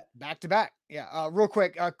do that. Back to back. Yeah. Real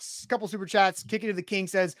quick, a couple super chats. Kick it to the King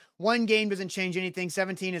says, 1 game doesn't change anything.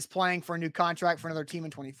 17 is playing for a new contract for another team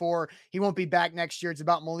in 24. He won't be back next year. It's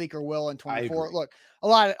about Malik or Will in 24. Look, a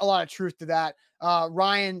lot of truth to that.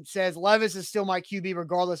 Ryan says, Levis is still my QB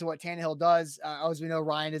regardless of what Tannehill does. As we know,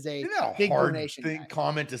 Ryan is a big donation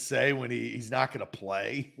comment to say when he's not going to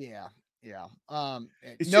play. Yeah. Yeah.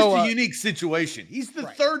 It's Noah, just a unique situation. He's the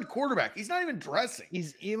right. third quarterback. He not even dressing.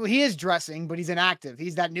 He is dressing, but he's inactive.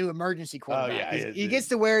 He's that new emergency quarterback. He gets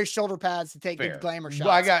to wear his shoulder pads to take the glamour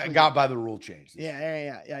shots. I got by the rule change.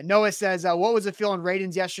 Yeah. Noah says, what was the feel in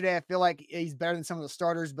Radins yesterday? I feel like he's better than some of the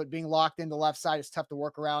starters, but being locked in the left side is tough to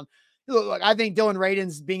work around. Look, I think Dylan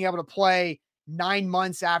Radins being able to play 9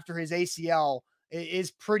 months after his ACL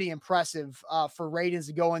is pretty impressive for Radins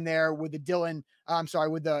to go in there with the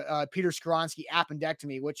Peter Skoronski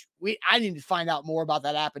appendectomy, which I need to find out more about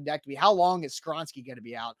that appendectomy. How long is Skoronski going to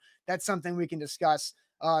be out? That's something we can discuss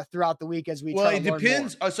throughout the week as we try to learn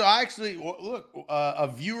depends. more. So I actually look, a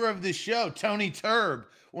viewer of this show, Tony Turb,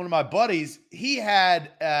 one of my buddies, he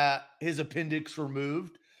had his appendix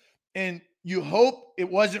removed, and you hope it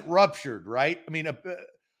wasn't ruptured, right? I mean,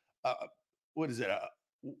 what is it?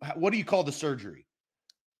 What do you call the surgery?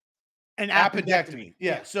 An appendectomy.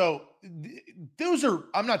 Yeah. So those are,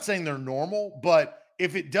 I'm not saying they're normal, but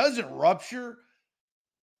if it doesn't rupture,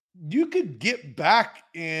 you could get back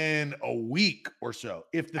in a week or so.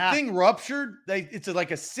 If the thing ruptured, it's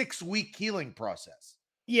like a 6-week healing process.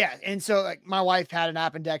 Yeah. And so like my wife had an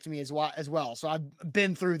appendectomy as well. So I've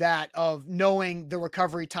been through that of knowing the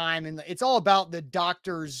recovery time, and it's all about the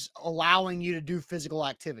doctors allowing you to do physical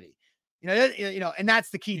activity. And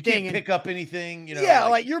that's the key thing. Can't pick up anything, Yeah,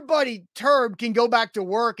 like your buddy Turb can go back to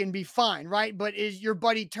work and be fine, right? But is your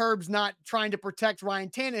buddy Turb's not trying to protect Ryan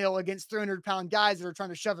Tannehill against 300-pound guys that are trying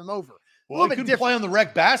to shove him over? Well, he couldn't play on the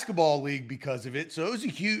rec basketball league because of it, so it was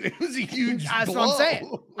a huge. That's blow. what I'm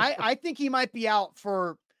saying. I think he might be out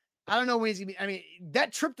for. I don't know when he's gonna be. I mean,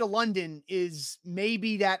 that trip to London is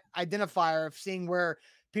maybe that identifier of seeing where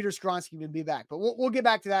Peter Skoronski would be back, but we'll get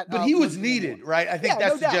back to that. But he was needed, right? I think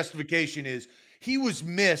that's the justification is he was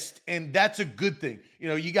missed, and that's a good thing.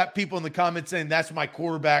 You got people in the comments saying that's my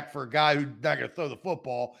quarterback for a guy who's not going to throw the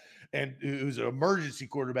football and who's an emergency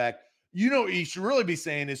quarterback. What you should really be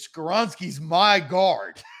saying is Skoronski's my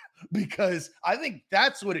guard because I think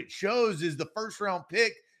that's what it shows is the first-round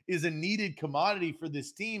pick is a needed commodity for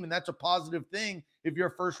this team, and that's a positive thing if you're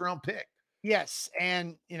a first-round pick. Yes,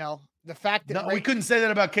 and the fact that we couldn't say that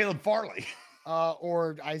about Caleb Farley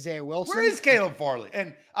or Isaiah Wilson. Where is Caleb Farley?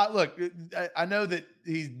 And look, I know that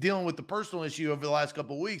he's dealing with the personal issue over the last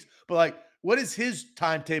couple of weeks, but what is his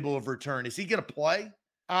timetable of return? Is he going to play?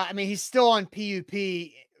 I mean, he's still on PUP,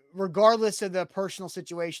 regardless of the personal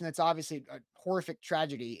situation. That's obviously a horrific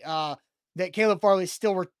tragedy. That Caleb Farley is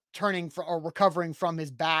still returning or recovering from his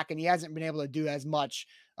back, and he hasn't been able to do as much.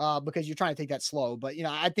 Because you're trying to take that slow. But,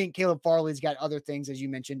 I think Caleb Farley's got other things, as you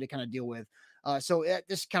mentioned, to kind of deal with. So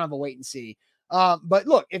just kind of a wait and see. But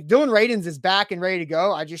look, if Dylan Radins is back and ready to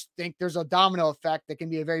go, I just think there's a domino effect that can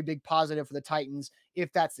be a very big positive for the Titans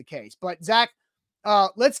if that's the case. But, Zach,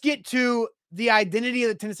 let's get to the identity of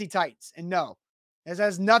the Tennessee Titans. And no, this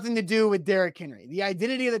has nothing to do with Derrick Henry. The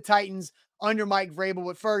identity of the Titans under Mike Vrabel.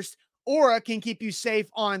 But first, Aura can keep you safe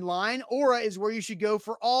online. Aura is where you should go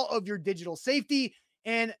for all of your digital safety.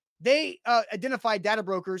 And they identify data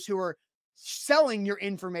brokers who are selling your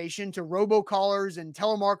information to robocallers and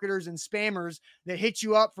telemarketers and spammers that hit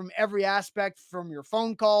you up from every aspect, from your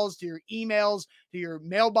phone calls to your emails to your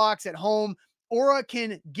mailbox at home. Aura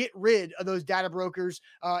can get rid of those data brokers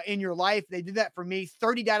in your life. They did that for me.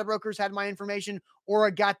 30 data brokers had my information. Aura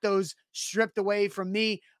got those stripped away from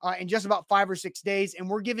me in just about 5 or 6 days. And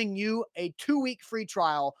we're giving you a 2-week free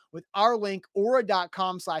trial with our link,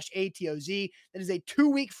 aura.com/ATOZ. That is a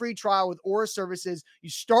 2-week free trial with Aura services. You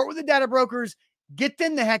start with the data brokers, get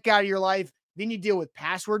them the heck out of your life. Then you deal with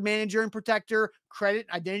password manager and protector, credit,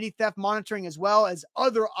 identity theft monitoring, as well as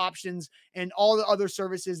other options and all the other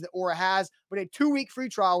services that Aura has. But a 2-week free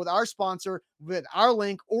trial with our sponsor with our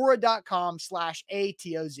link,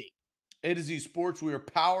 aura.com/ATOZ. A to Z Sports. We are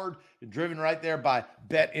powered and driven right there by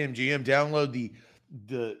BetMGM. Download the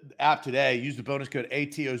app today. Use the bonus code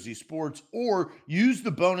ATOZ Sports or use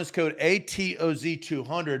the bonus code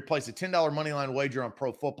ATOZ200. Place a $10 moneyline wager on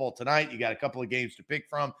pro football tonight. You got a couple of games to pick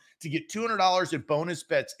from to get $200 in bonus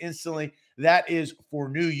bets instantly. That is for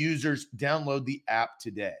new users. Download the app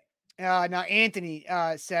today. Now, Anthony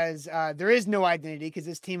says there is no identity because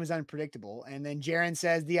this team is unpredictable. And then Jaron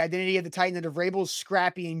says the identity of the Titans under Vrabel is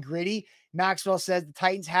scrappy and gritty. Maxwell says the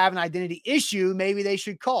Titans have an identity issue. Maybe they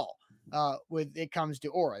should call with it comes to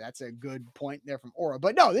Aura. That's a good point there from Aura.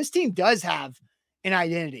 But no, this team does have an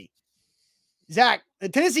identity. Zach, the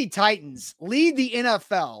Tennessee Titans lead the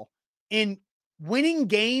NFL in winning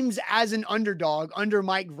games as an underdog under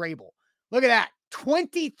Mike Vrabel. Look at that.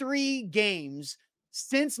 23 games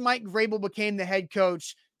since Mike Vrabel became the head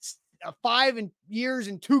coach 5 years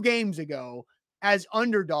and 2 games ago. as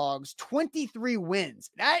underdogs, 23 wins.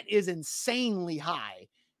 That is insanely high.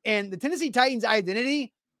 And the Tennessee Titans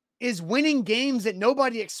identity is winning games that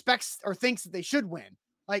nobody expects or thinks that they should win.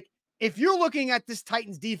 Like, if you're looking at this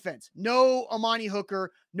Titans defense, no Amani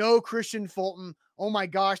Hooker, no Christian Fulton. Oh my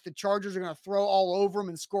gosh, the Chargers are going to throw all over them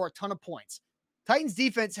and score a ton of points. Titans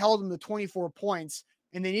defense held them to 24 points,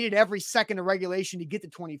 and they needed every second of regulation to get to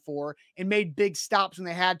 24 and made big stops when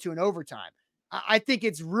they had to in overtime. I think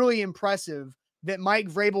it's really impressive that Mike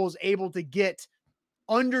Vrabel is able to get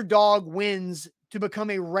underdog wins to become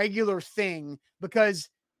a regular thing, because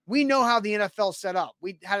we know how the NFL set up.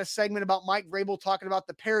 We had a segment about Mike Vrabel talking about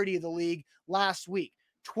the parity of the league last week.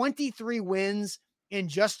 23 wins in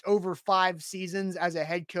just over 5 seasons as a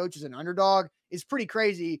head coach as an underdog is pretty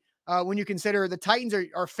crazy when you consider the Titans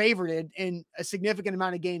are favorited in a significant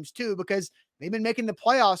amount of games too, because they've been making the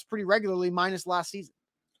playoffs pretty regularly minus last season.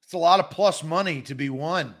 It's a lot of plus money to be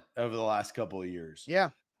won over the last couple of years. Yeah.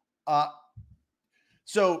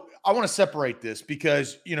 So I want to separate this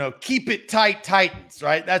because, keep it tight Titans,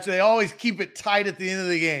 right? That's they always keep it tight at the end of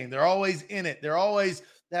the game. They're always in it. They're always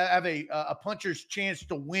have a puncher's chance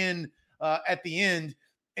to win at the end.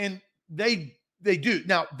 And they do.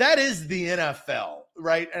 Now, that is the NFL,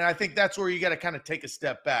 right? And I think that's where you got to kind of take a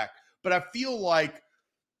step back. But I feel like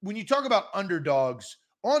when you talk about underdogs,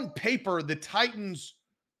 on paper, the Titans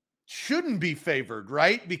shouldn't be favored,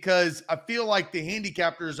 right? Because I feel like the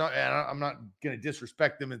handicappers, and I'm not going to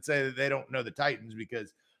disrespect them and say that they don't know the Titans,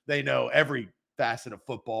 because they know every facet of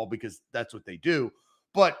football, because that's what they do.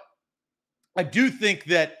 But I do think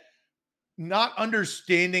that not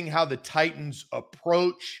understanding how the Titans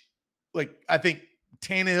approach, I think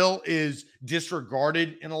Tannehill is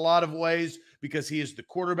disregarded in a lot of ways because he is the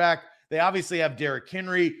quarterback. They obviously have Derrick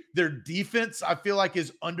Henry. Their defense, I feel like,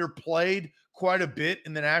 is underplayed quite a bit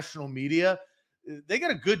in the national media. They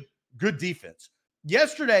got a good defense.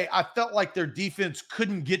 Yesterday, I felt like their defense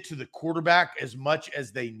couldn't get to the quarterback as much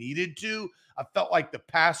as they needed to. I felt like the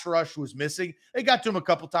pass rush was missing. They got to him a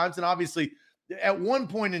couple times, and obviously, at one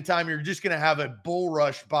point in time, you're just going to have a bull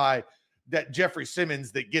rush by that Jeffrey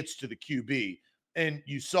Simmons that gets to the QB, and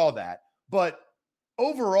you saw that. But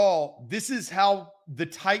overall, this is how the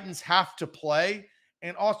Titans have to play.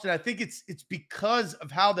 And Austin, I think it's because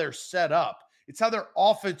of how they're set up. It's how their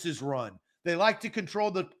offense is run. They like to control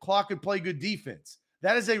the clock and play good defense.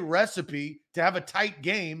 That is a recipe to have a tight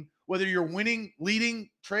game, whether you're winning, leading,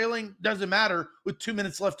 trailing, doesn't matter, with 2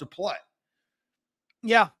 minutes left to play.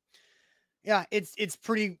 Yeah. Yeah, it's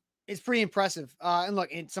pretty impressive. And look,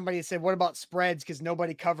 and somebody said, what about spreads? Because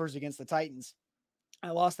nobody covers against the Titans. I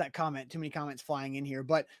lost that comment. Too many comments flying in here.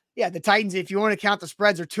 But yeah, the Titans, if you want to count the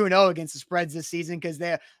spreads, are 2-0 against the spreads this season, because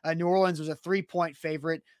New Orleans was a 3-point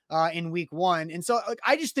favorite in week 1. And so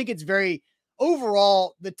I just think it's very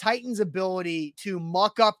overall, the Titans' ability to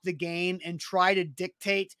muck up the game and try to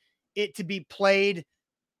dictate it to be played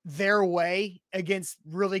their way against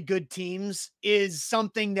really good teams is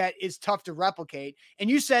something that is tough to replicate. And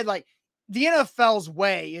you said, the NFL's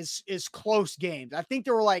way is close games. I think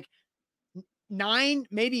there were 9,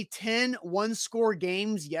 maybe 10 one-score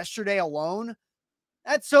games yesterday alone.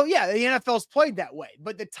 The NFL's played that way,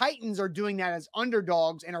 but the Titans are doing that as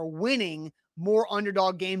underdogs and are winning more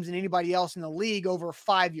underdog games than anybody else in the league over a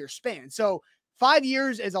 5-year span. So 5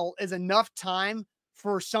 years is enough time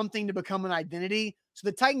for something to become an identity. So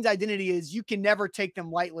the Titans' identity is you can never take them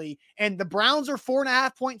lightly. And the Browns are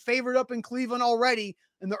 4.5-point favorite up in Cleveland already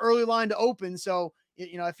in the early line to open. So,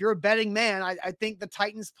 if you're a betting man, I think the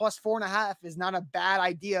Titans plus 4.5 is not a bad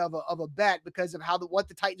idea of a bet because of what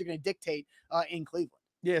the Titans are going to dictate in Cleveland.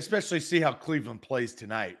 Yeah, especially see how Cleveland plays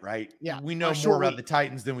tonight, right? Yeah, we know more about the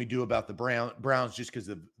Titans than we do about the Browns just because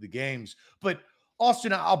of the games. But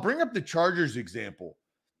Austin, I'll bring up the Chargers example.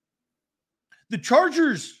 The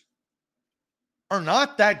Chargers are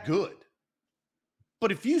not that good.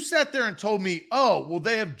 But if you sat there and told me, oh, well,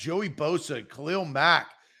 they have Joey Bosa, Khalil Mack,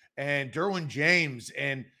 and Derwin James,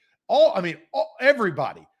 and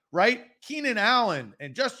everybody, right? Keenan Allen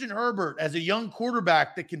and Justin Herbert as a young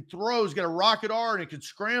quarterback that can throw, has got a rocket arm and can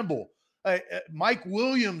scramble. Mike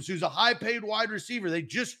Williams, who's a high-paid wide receiver. They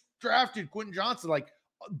just drafted Quentin Johnson.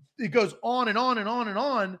 It goes on and on and on and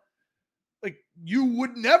on. You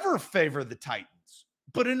would never favor the Titans.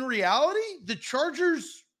 But in reality, the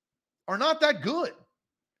Chargers are not that good.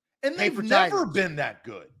 And they've never been that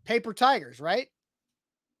good. Paper Tigers, right?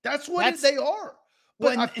 That's what they are.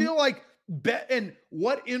 But I feel like and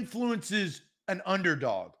what influences an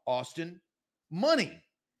underdog, Austin? Money.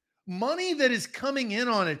 Money that is coming in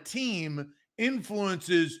on a team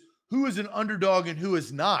influences who is an underdog and who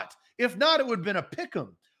is not. If not, it would have been a pick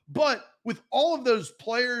 'em. But with all of those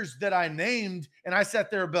players that I named, and I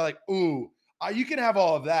sat there and be like, ooh, you can have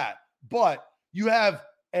all of that. But you have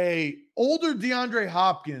a older DeAndre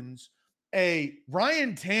Hopkins, a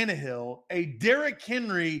Ryan Tannehill, a Derrick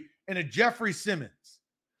Henry, and a Jeffrey Simmons.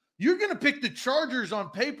 You're going to pick the Chargers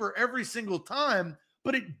on paper every single time,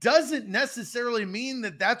 but it doesn't necessarily mean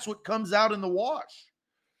that that's what comes out in the wash.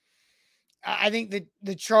 I think that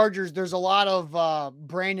the Chargers, there's a lot of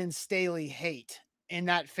Brandon Staley hate in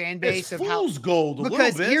that fan base It's of fool's gold a because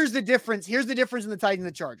little bit. here's the difference. Here's the difference in the Titans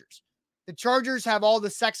and the Chargers. The Chargers have all the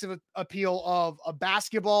sex appeal of a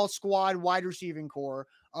basketball squad, wide receiving core,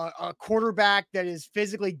 a quarterback that is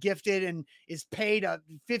physically gifted and is paid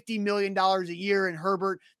 $50 million a year in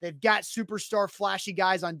Herbert. They've got superstar flashy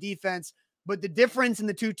guys on defense. But the difference in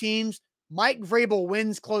the two teams, Mike Vrabel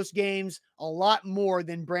wins close games a lot more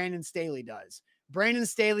than Brandon Staley does. Brandon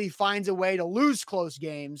Staley finds a way to lose close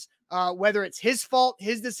games, whether it's his fault,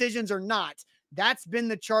 his decisions or not. That's been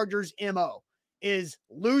the Chargers' MO, is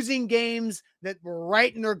losing games that were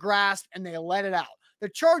right in their grasp and they let it out. The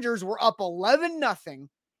Chargers were up 11-0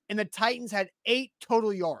 and the Titans had 8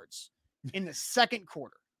 total yards in the second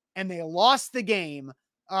quarter and they lost the game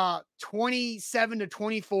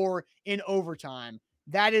 27-24 in overtime.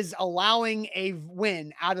 That is allowing a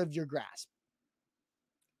win out of your grasp.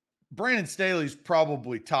 Brandon Staley's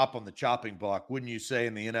probably top on the chopping block, wouldn't you say,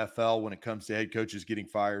 in the NFL when it comes to head coaches getting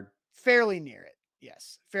fired? Fairly near it.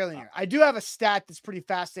 Yes, fairly near. I do have a stat that's pretty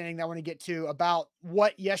fascinating that I want to get to about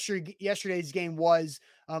what yesterday's game was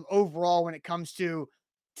overall when it comes to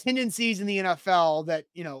tendencies in the NFL that,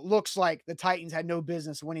 looks like the Titans had no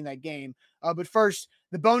business winning that game. But first,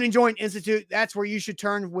 the Bone and Joint Institute, that's where you should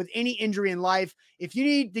turn with any injury in life. If you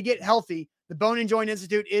need to get healthy, the Bone and Joint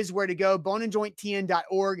Institute is where to go.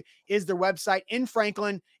 boneandjointtn.org is their website in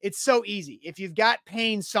Franklin. It's so easy. If you've got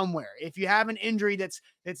pain somewhere, if you have an injury that's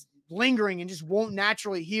lingering and just won't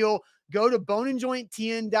naturally heal, go to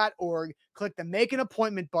boneandjointtn.org, click the make an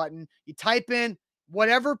appointment button. You type in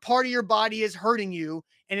whatever part of your body is hurting you,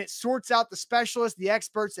 and it sorts out the specialists, the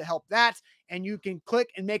experts that help that, and you can click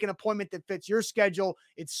and make an appointment that fits your schedule.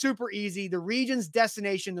 It's super easy. The region's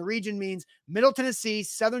destination, the region means Middle Tennessee,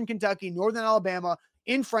 Southern Kentucky, Northern Alabama,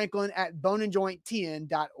 in Franklin at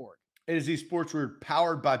boneandjointtn.org. It is Sports Word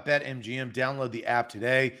powered by BetMGM. Download the app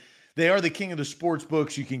today. They are the king of the sports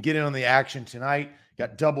books. You can get in on the action tonight.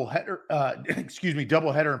 Got doubleheader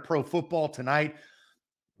in pro football tonight.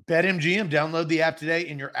 BetMGM, download the app today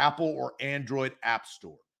in your Apple or Android app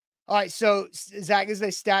store. All right, so Zach, this is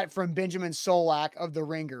a stat from Benjamin Solak of The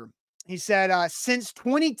Ringer. He said, since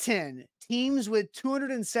 2010, teams with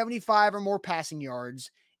 275 or more passing yards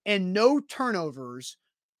and no turnovers,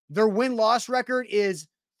 their win-loss record is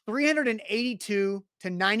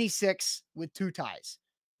 382-96 with 2 ties.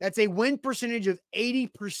 That's a win percentage of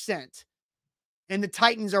 80%. And the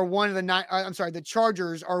Titans are the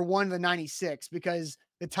Chargers are one of the 96 because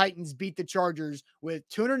the Titans beat the Chargers with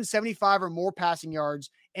 275 or more passing yards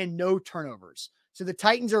and no turnovers. So the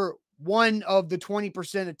Titans are one of the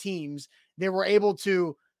 20% of teams that were able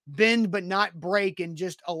to bend but not break and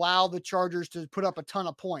just allow the Chargers to put up a ton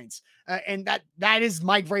of points. And that is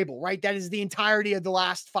Mike Vrabel, right? That is the entirety of the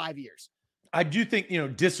last 5 years. I do think,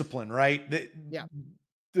 discipline, right? Yeah.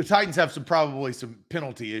 The Titans have probably some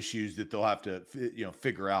penalty issues that they'll have to,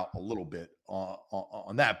 figure out a little bit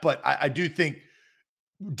on that. But I do think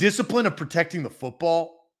discipline of protecting the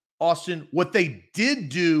football, Austin, what they did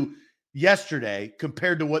do yesterday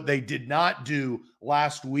compared to what they did not do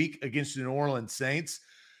last week against the New Orleans Saints.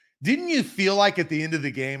 Didn't you feel like at the end of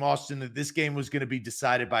the game, Austin, that this game was going to be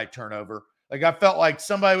decided by turnover? Like I felt like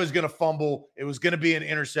somebody was going to fumble. It was going to be an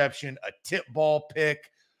interception, a tip ball pick,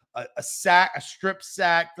 a sack, a strip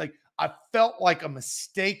sack. Like I felt like a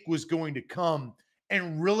mistake was going to come.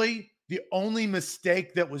 And really the only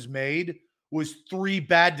mistake that was made was 3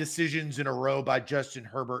 bad decisions in a row by Justin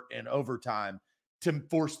Herbert in overtime to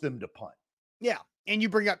force them to punt. Yeah. And you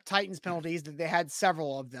bring up Titans penalties that they had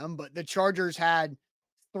several of them, but the Chargers had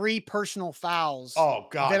 3 personal fouls. Oh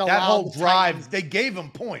God, that whole drive, they gave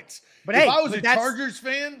them points. But if I was a Chargers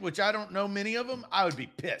fan, which I don't know many of them, I would be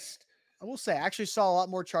pissed. I will say, I actually saw a lot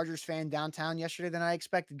more Chargers fan downtown yesterday than I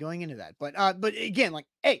expected going into that. But again, like,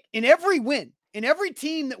 hey, in every win, in every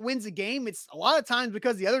team that wins a game, it's a lot of times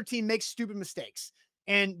because the other team makes stupid mistakes.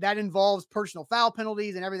 And that involves personal foul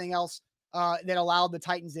penalties and everything else that allowed the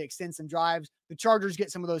Titans to extend some drives. The Chargers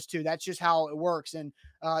get some of those too. That's just how it works. And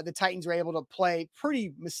the Titans are able to play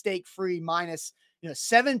pretty mistake-free minus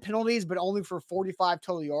 7 penalties, but only for 45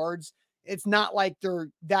 total yards. It's not like they're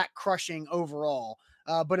that crushing overall.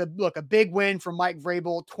 But a big win for Mike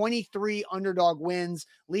Vrabel, 23 underdog wins,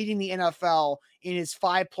 leading the NFL in his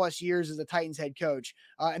 5+ years as the Titans head coach.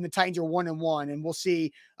 And the Titans are 1-1, and we'll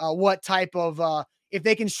see what type of if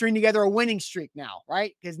they can string together a winning streak now,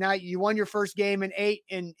 right? Because now you won your first game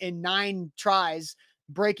in 9 tries,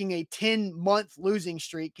 breaking a 10-month losing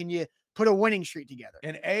streak. Can you put a winning streak together?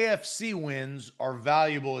 And AFC wins are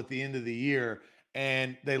valuable at the end of the year.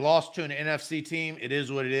 And they lost to an NFC team. It is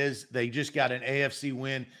what it is. They just got an AFC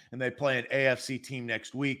win, and they play an AFC team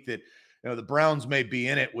next week that, the Browns may be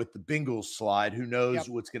in it with the Bengals slide. Who knows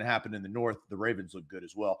what's going to happen in the North? The Ravens look good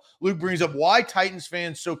as well. Luke brings up, why Titans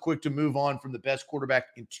fans so quick to move on from the best quarterback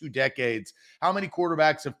in 2 decades? How many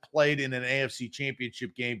quarterbacks have played in an AFC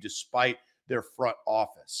championship game despite their front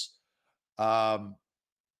office?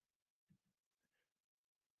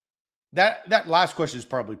 That last question is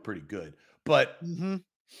probably pretty good, but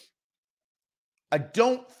I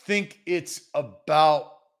don't think it's about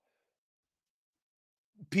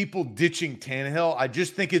people ditching Tannehill. I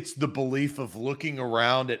just think it's the belief of looking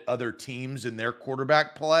around at other teams and their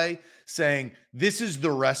quarterback play, saying this is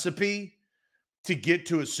the recipe to get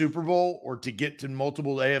to a Super Bowl or to get to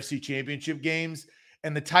multiple AFC championship games.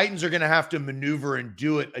 And the Titans are going to have to maneuver and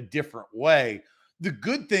do it a different way. The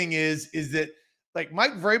good thing is that, like,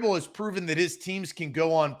 Mike Vrabel has proven that his teams can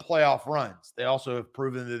go on playoff runs. They also have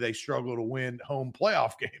proven that they struggle to win home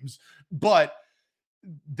playoff games, but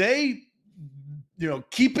they,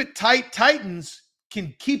 keep it tight. Titans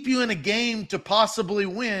can keep you in a game to possibly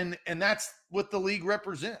win. And that's what the league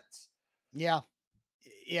represents. Yeah.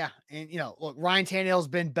 Yeah. And, look, Ryan Tannehill's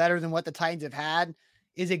been better than what the Titans have had.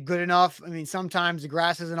 Is it good enough? I mean, sometimes the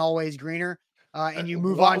grass isn't always greener. And you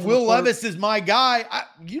move on. Will Levis is my guy. I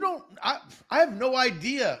have no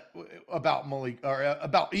idea about Malik or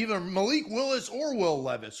about either Malik Willis or Will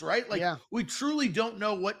Levis, right? Like, we truly don't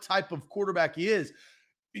know what type of quarterback he is.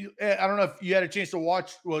 I don't know if you had a chance to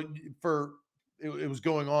watch. Well, it was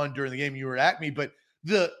going on during the game. You were at Acme, but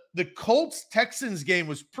the Colts Texans game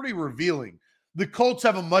was pretty revealing. The Colts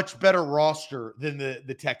have a much better roster than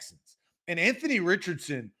the Texans, and Anthony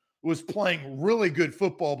Richardson was playing really good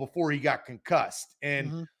football before he got concussed.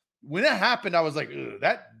 And when that happened, I was like,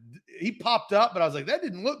 that he popped up, but I was like, that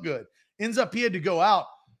didn't look good. Ends up he had to go out.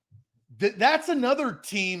 That's another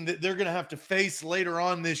team that they're going to have to face later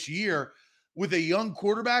on this year with a young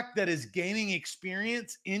quarterback that is gaining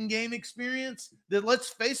experience, in-game experience, that, let's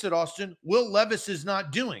face it, Austin, Will Levis is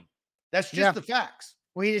not doing. That's just the facts.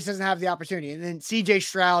 Well, he just doesn't have the opportunity. And then CJ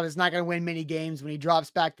Stroud is not going to win many games when he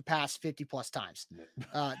drops back to pass 50+ times.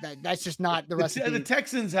 That's just not the recipe. The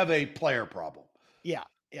Texans have a player problem. Yeah.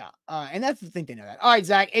 Yeah. And that's the thing, they know that. All right,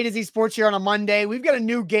 Zach, A to Z Sports here on a Monday. We've got a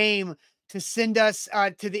new game to send us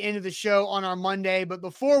to the end of the show on our Monday. But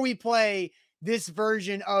before we play this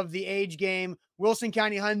version of the age game, Wilson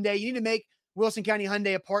County Hyundai, you need to make Wilson County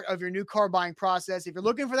Hyundai a part of your new car buying process. If you're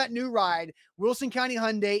looking for that new ride, Wilson County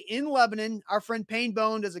Hyundai in Lebanon, our friend Payne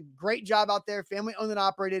Bone does a great job out there, family owned and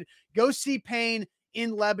operated. Go see Payne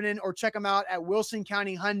in Lebanon or check them out at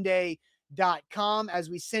wilsoncountyhyundai.com.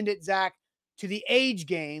 As we send it, Zach, to the age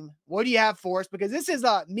game, what do you have for us? Because this is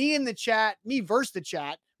me in the chat, me versus the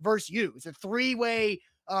chat versus you. It's a 3-way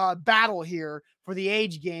battle here for the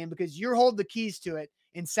age game because you're holding the keys to it.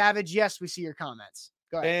 And Savage, yes, we see your comments.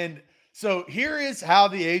 Go ahead. And so here is how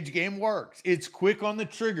the age game works. It's quick on the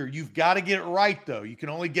trigger. You've got to get it right, though. You can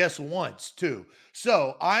only guess once, too.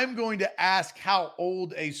 So I'm going to ask how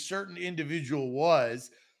old a certain individual was.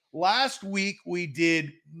 Last week, we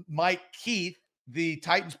did Mike Keith, the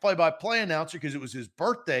Titans play-by-play announcer, because it was his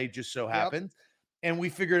birthday, just so happened. And we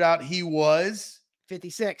figured out he was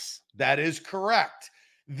 56. That is correct.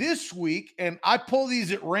 This week, and I pull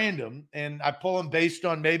these at random, and I pull them based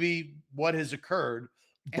on maybe what has occurred.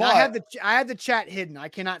 And I had the chat hidden. I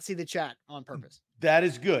cannot see the chat on purpose. That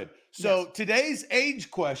is good. So today's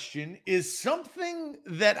age question is something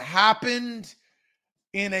that happened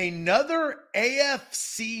in another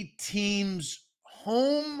AFC team's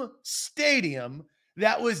home stadium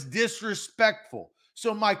that was disrespectful.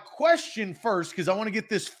 So my question first, because I want to get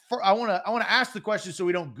this, I want to ask the question so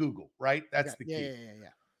we don't Google, right? That's the key. Yeah.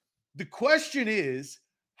 The question is,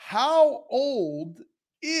 how old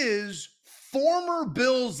is former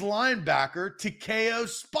Bills linebacker Takeo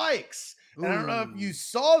Spikes? And I don't know if you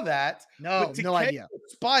saw that. No idea.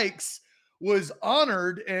 Spikes was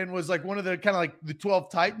honored and was like one of the kind of like the 12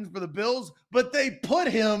 Titans for the Bills, but they put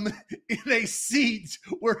him in a seat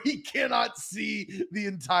where he cannot see the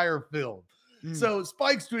entire field. So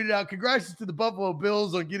Spikes tweeted out, "Congrats to the Buffalo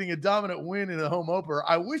Bills on getting a dominant win in a home opener.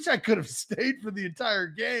 I wish I could have stayed for the entire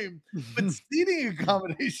game, but seating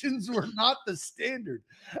accommodations were not the standard.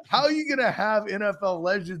 How are you going to have NFL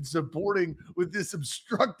legends supporting with this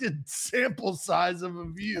obstructed sample size of a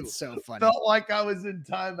view? That's so funny. Felt like I was in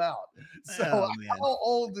timeout." So how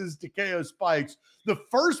old is Takeo Spikes? The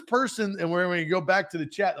first person, and we're going to go back to the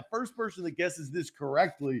chat, the first person that guesses this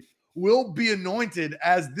correctly will be anointed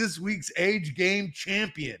as this week's age game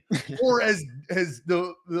champion, or as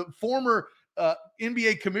the former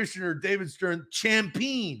NBA commissioner David Stern,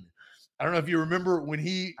 champion. I don't know if you remember when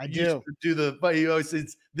he used to do but he always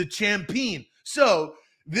says the champion. So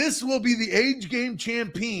this will be the age game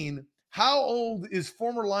champion. How old is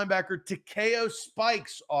former linebacker Takeo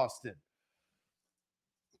Spikes, Austin?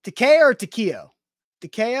 Takeo or Takeo?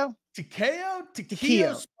 Takeo? Takeo?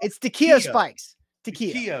 It's Takeo Spikes.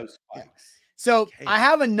 Takeo Spikes. Yeah. So I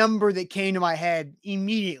have a number that came to my head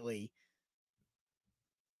immediately,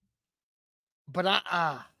 but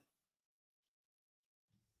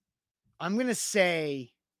I'm going to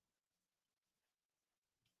say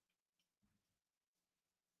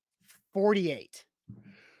 48.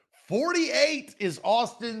 48 is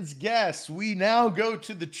Austin's guess. We now go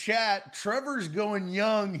to the chat. Trevor's going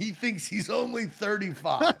young. He thinks he's only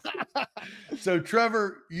 35. So,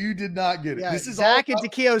 Trevor, you did not get it. Yeah, This is Zach and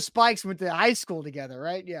Takeo Spikes went to high school together,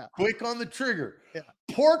 right? Yeah. Quick on the trigger. Yeah.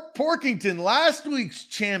 Porkington, last week's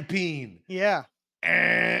champion. Yeah.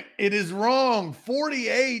 It is wrong.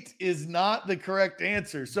 48 is not the correct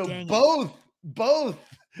answer. So both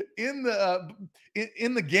in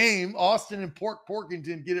the game, Austin and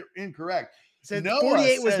Porkington get it incorrect. So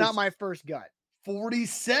 48 was not my first gut.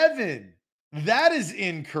 47. That is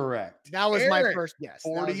incorrect. That was my first guess.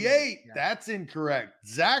 48. That's incorrect.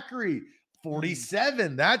 Zachary,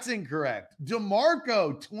 47. That's incorrect.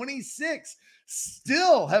 DeMarco, 26.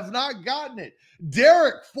 Still have not gotten it.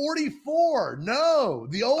 Derek, 44. No,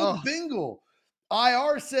 the old Bingle.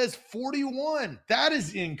 IR says 41. That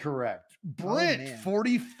is incorrect. Brent,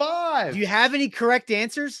 45. Do you have any correct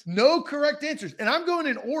answers? No correct answers. And I'm going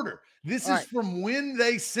in order. This is from when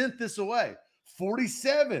they sent this away.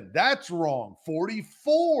 47. That's wrong.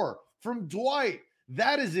 44 from Dwight.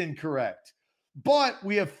 That is incorrect. But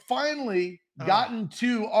we have finally gotten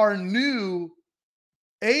to our new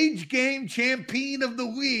age game champion of the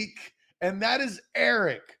week, and that is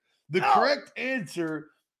Eric. The correct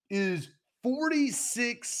answer is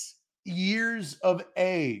 46 years of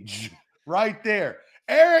age. Right there.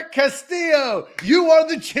 Eric Castillo, you are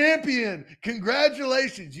the champion.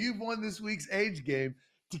 Congratulations. You've won this week's age game.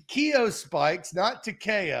 Takeo Spikes, not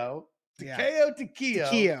Takeo.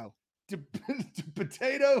 Takeo. To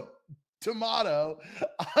potato, tomato.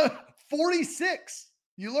 46.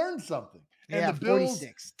 You learned something. And the Bills,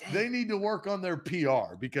 46. they need to work on their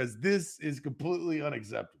PR because this is completely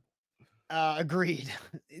unacceptable. Agreed.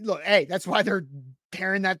 Look, hey, that's why they're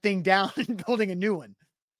tearing that thing down and building a new one.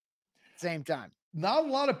 Same time. Not a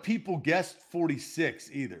lot of people guessed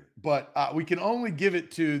 46 either, but we can only give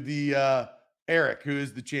it to the Eric, who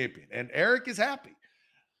is the champion, and Eric is happy.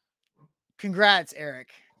 Congrats, Eric.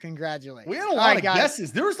 Congratulations. We had a lot of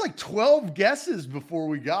guesses. There was like 12 guesses before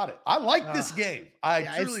we got it. I like this game. I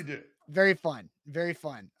truly do. Very fun. Very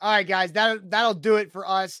fun. All right, guys, that'll do it for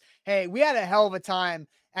us. Hey, we had a hell of a time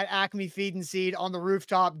at Acme Feed and Seed on the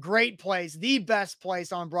rooftop. Great place, the best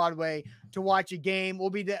place on Broadway to watch a game. We'll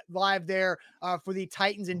be live there for the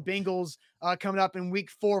Titans and Bengals coming up in week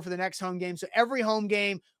 4 for the next home game. So every home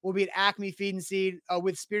game will be at Acme Feed and Seed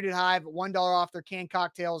with Spirited Hive, $1 off their canned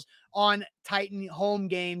cocktails on Titan home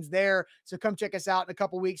games there. So come check us out in a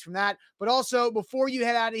couple weeks from that. But also, before you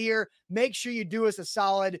head out of here, make sure you do us a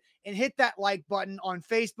solid and hit that like button on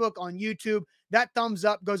Facebook, on YouTube. That thumbs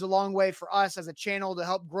up goes a long way for us as a channel to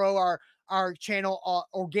help grow our channel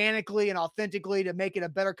organically and authentically to make it a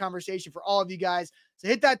better conversation for all of you guys. So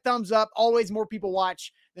hit that thumbs up. Always more people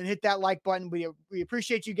watch than hit that like button. We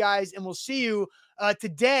appreciate you guys, and we'll see you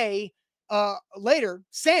today. Later,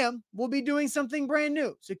 Sam will be doing something brand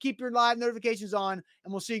new. So keep your live notifications on,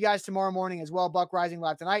 and we'll see you guys tomorrow morning as well. Buck Rising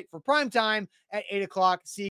live tonight for prime time at 8 o'clock. See you.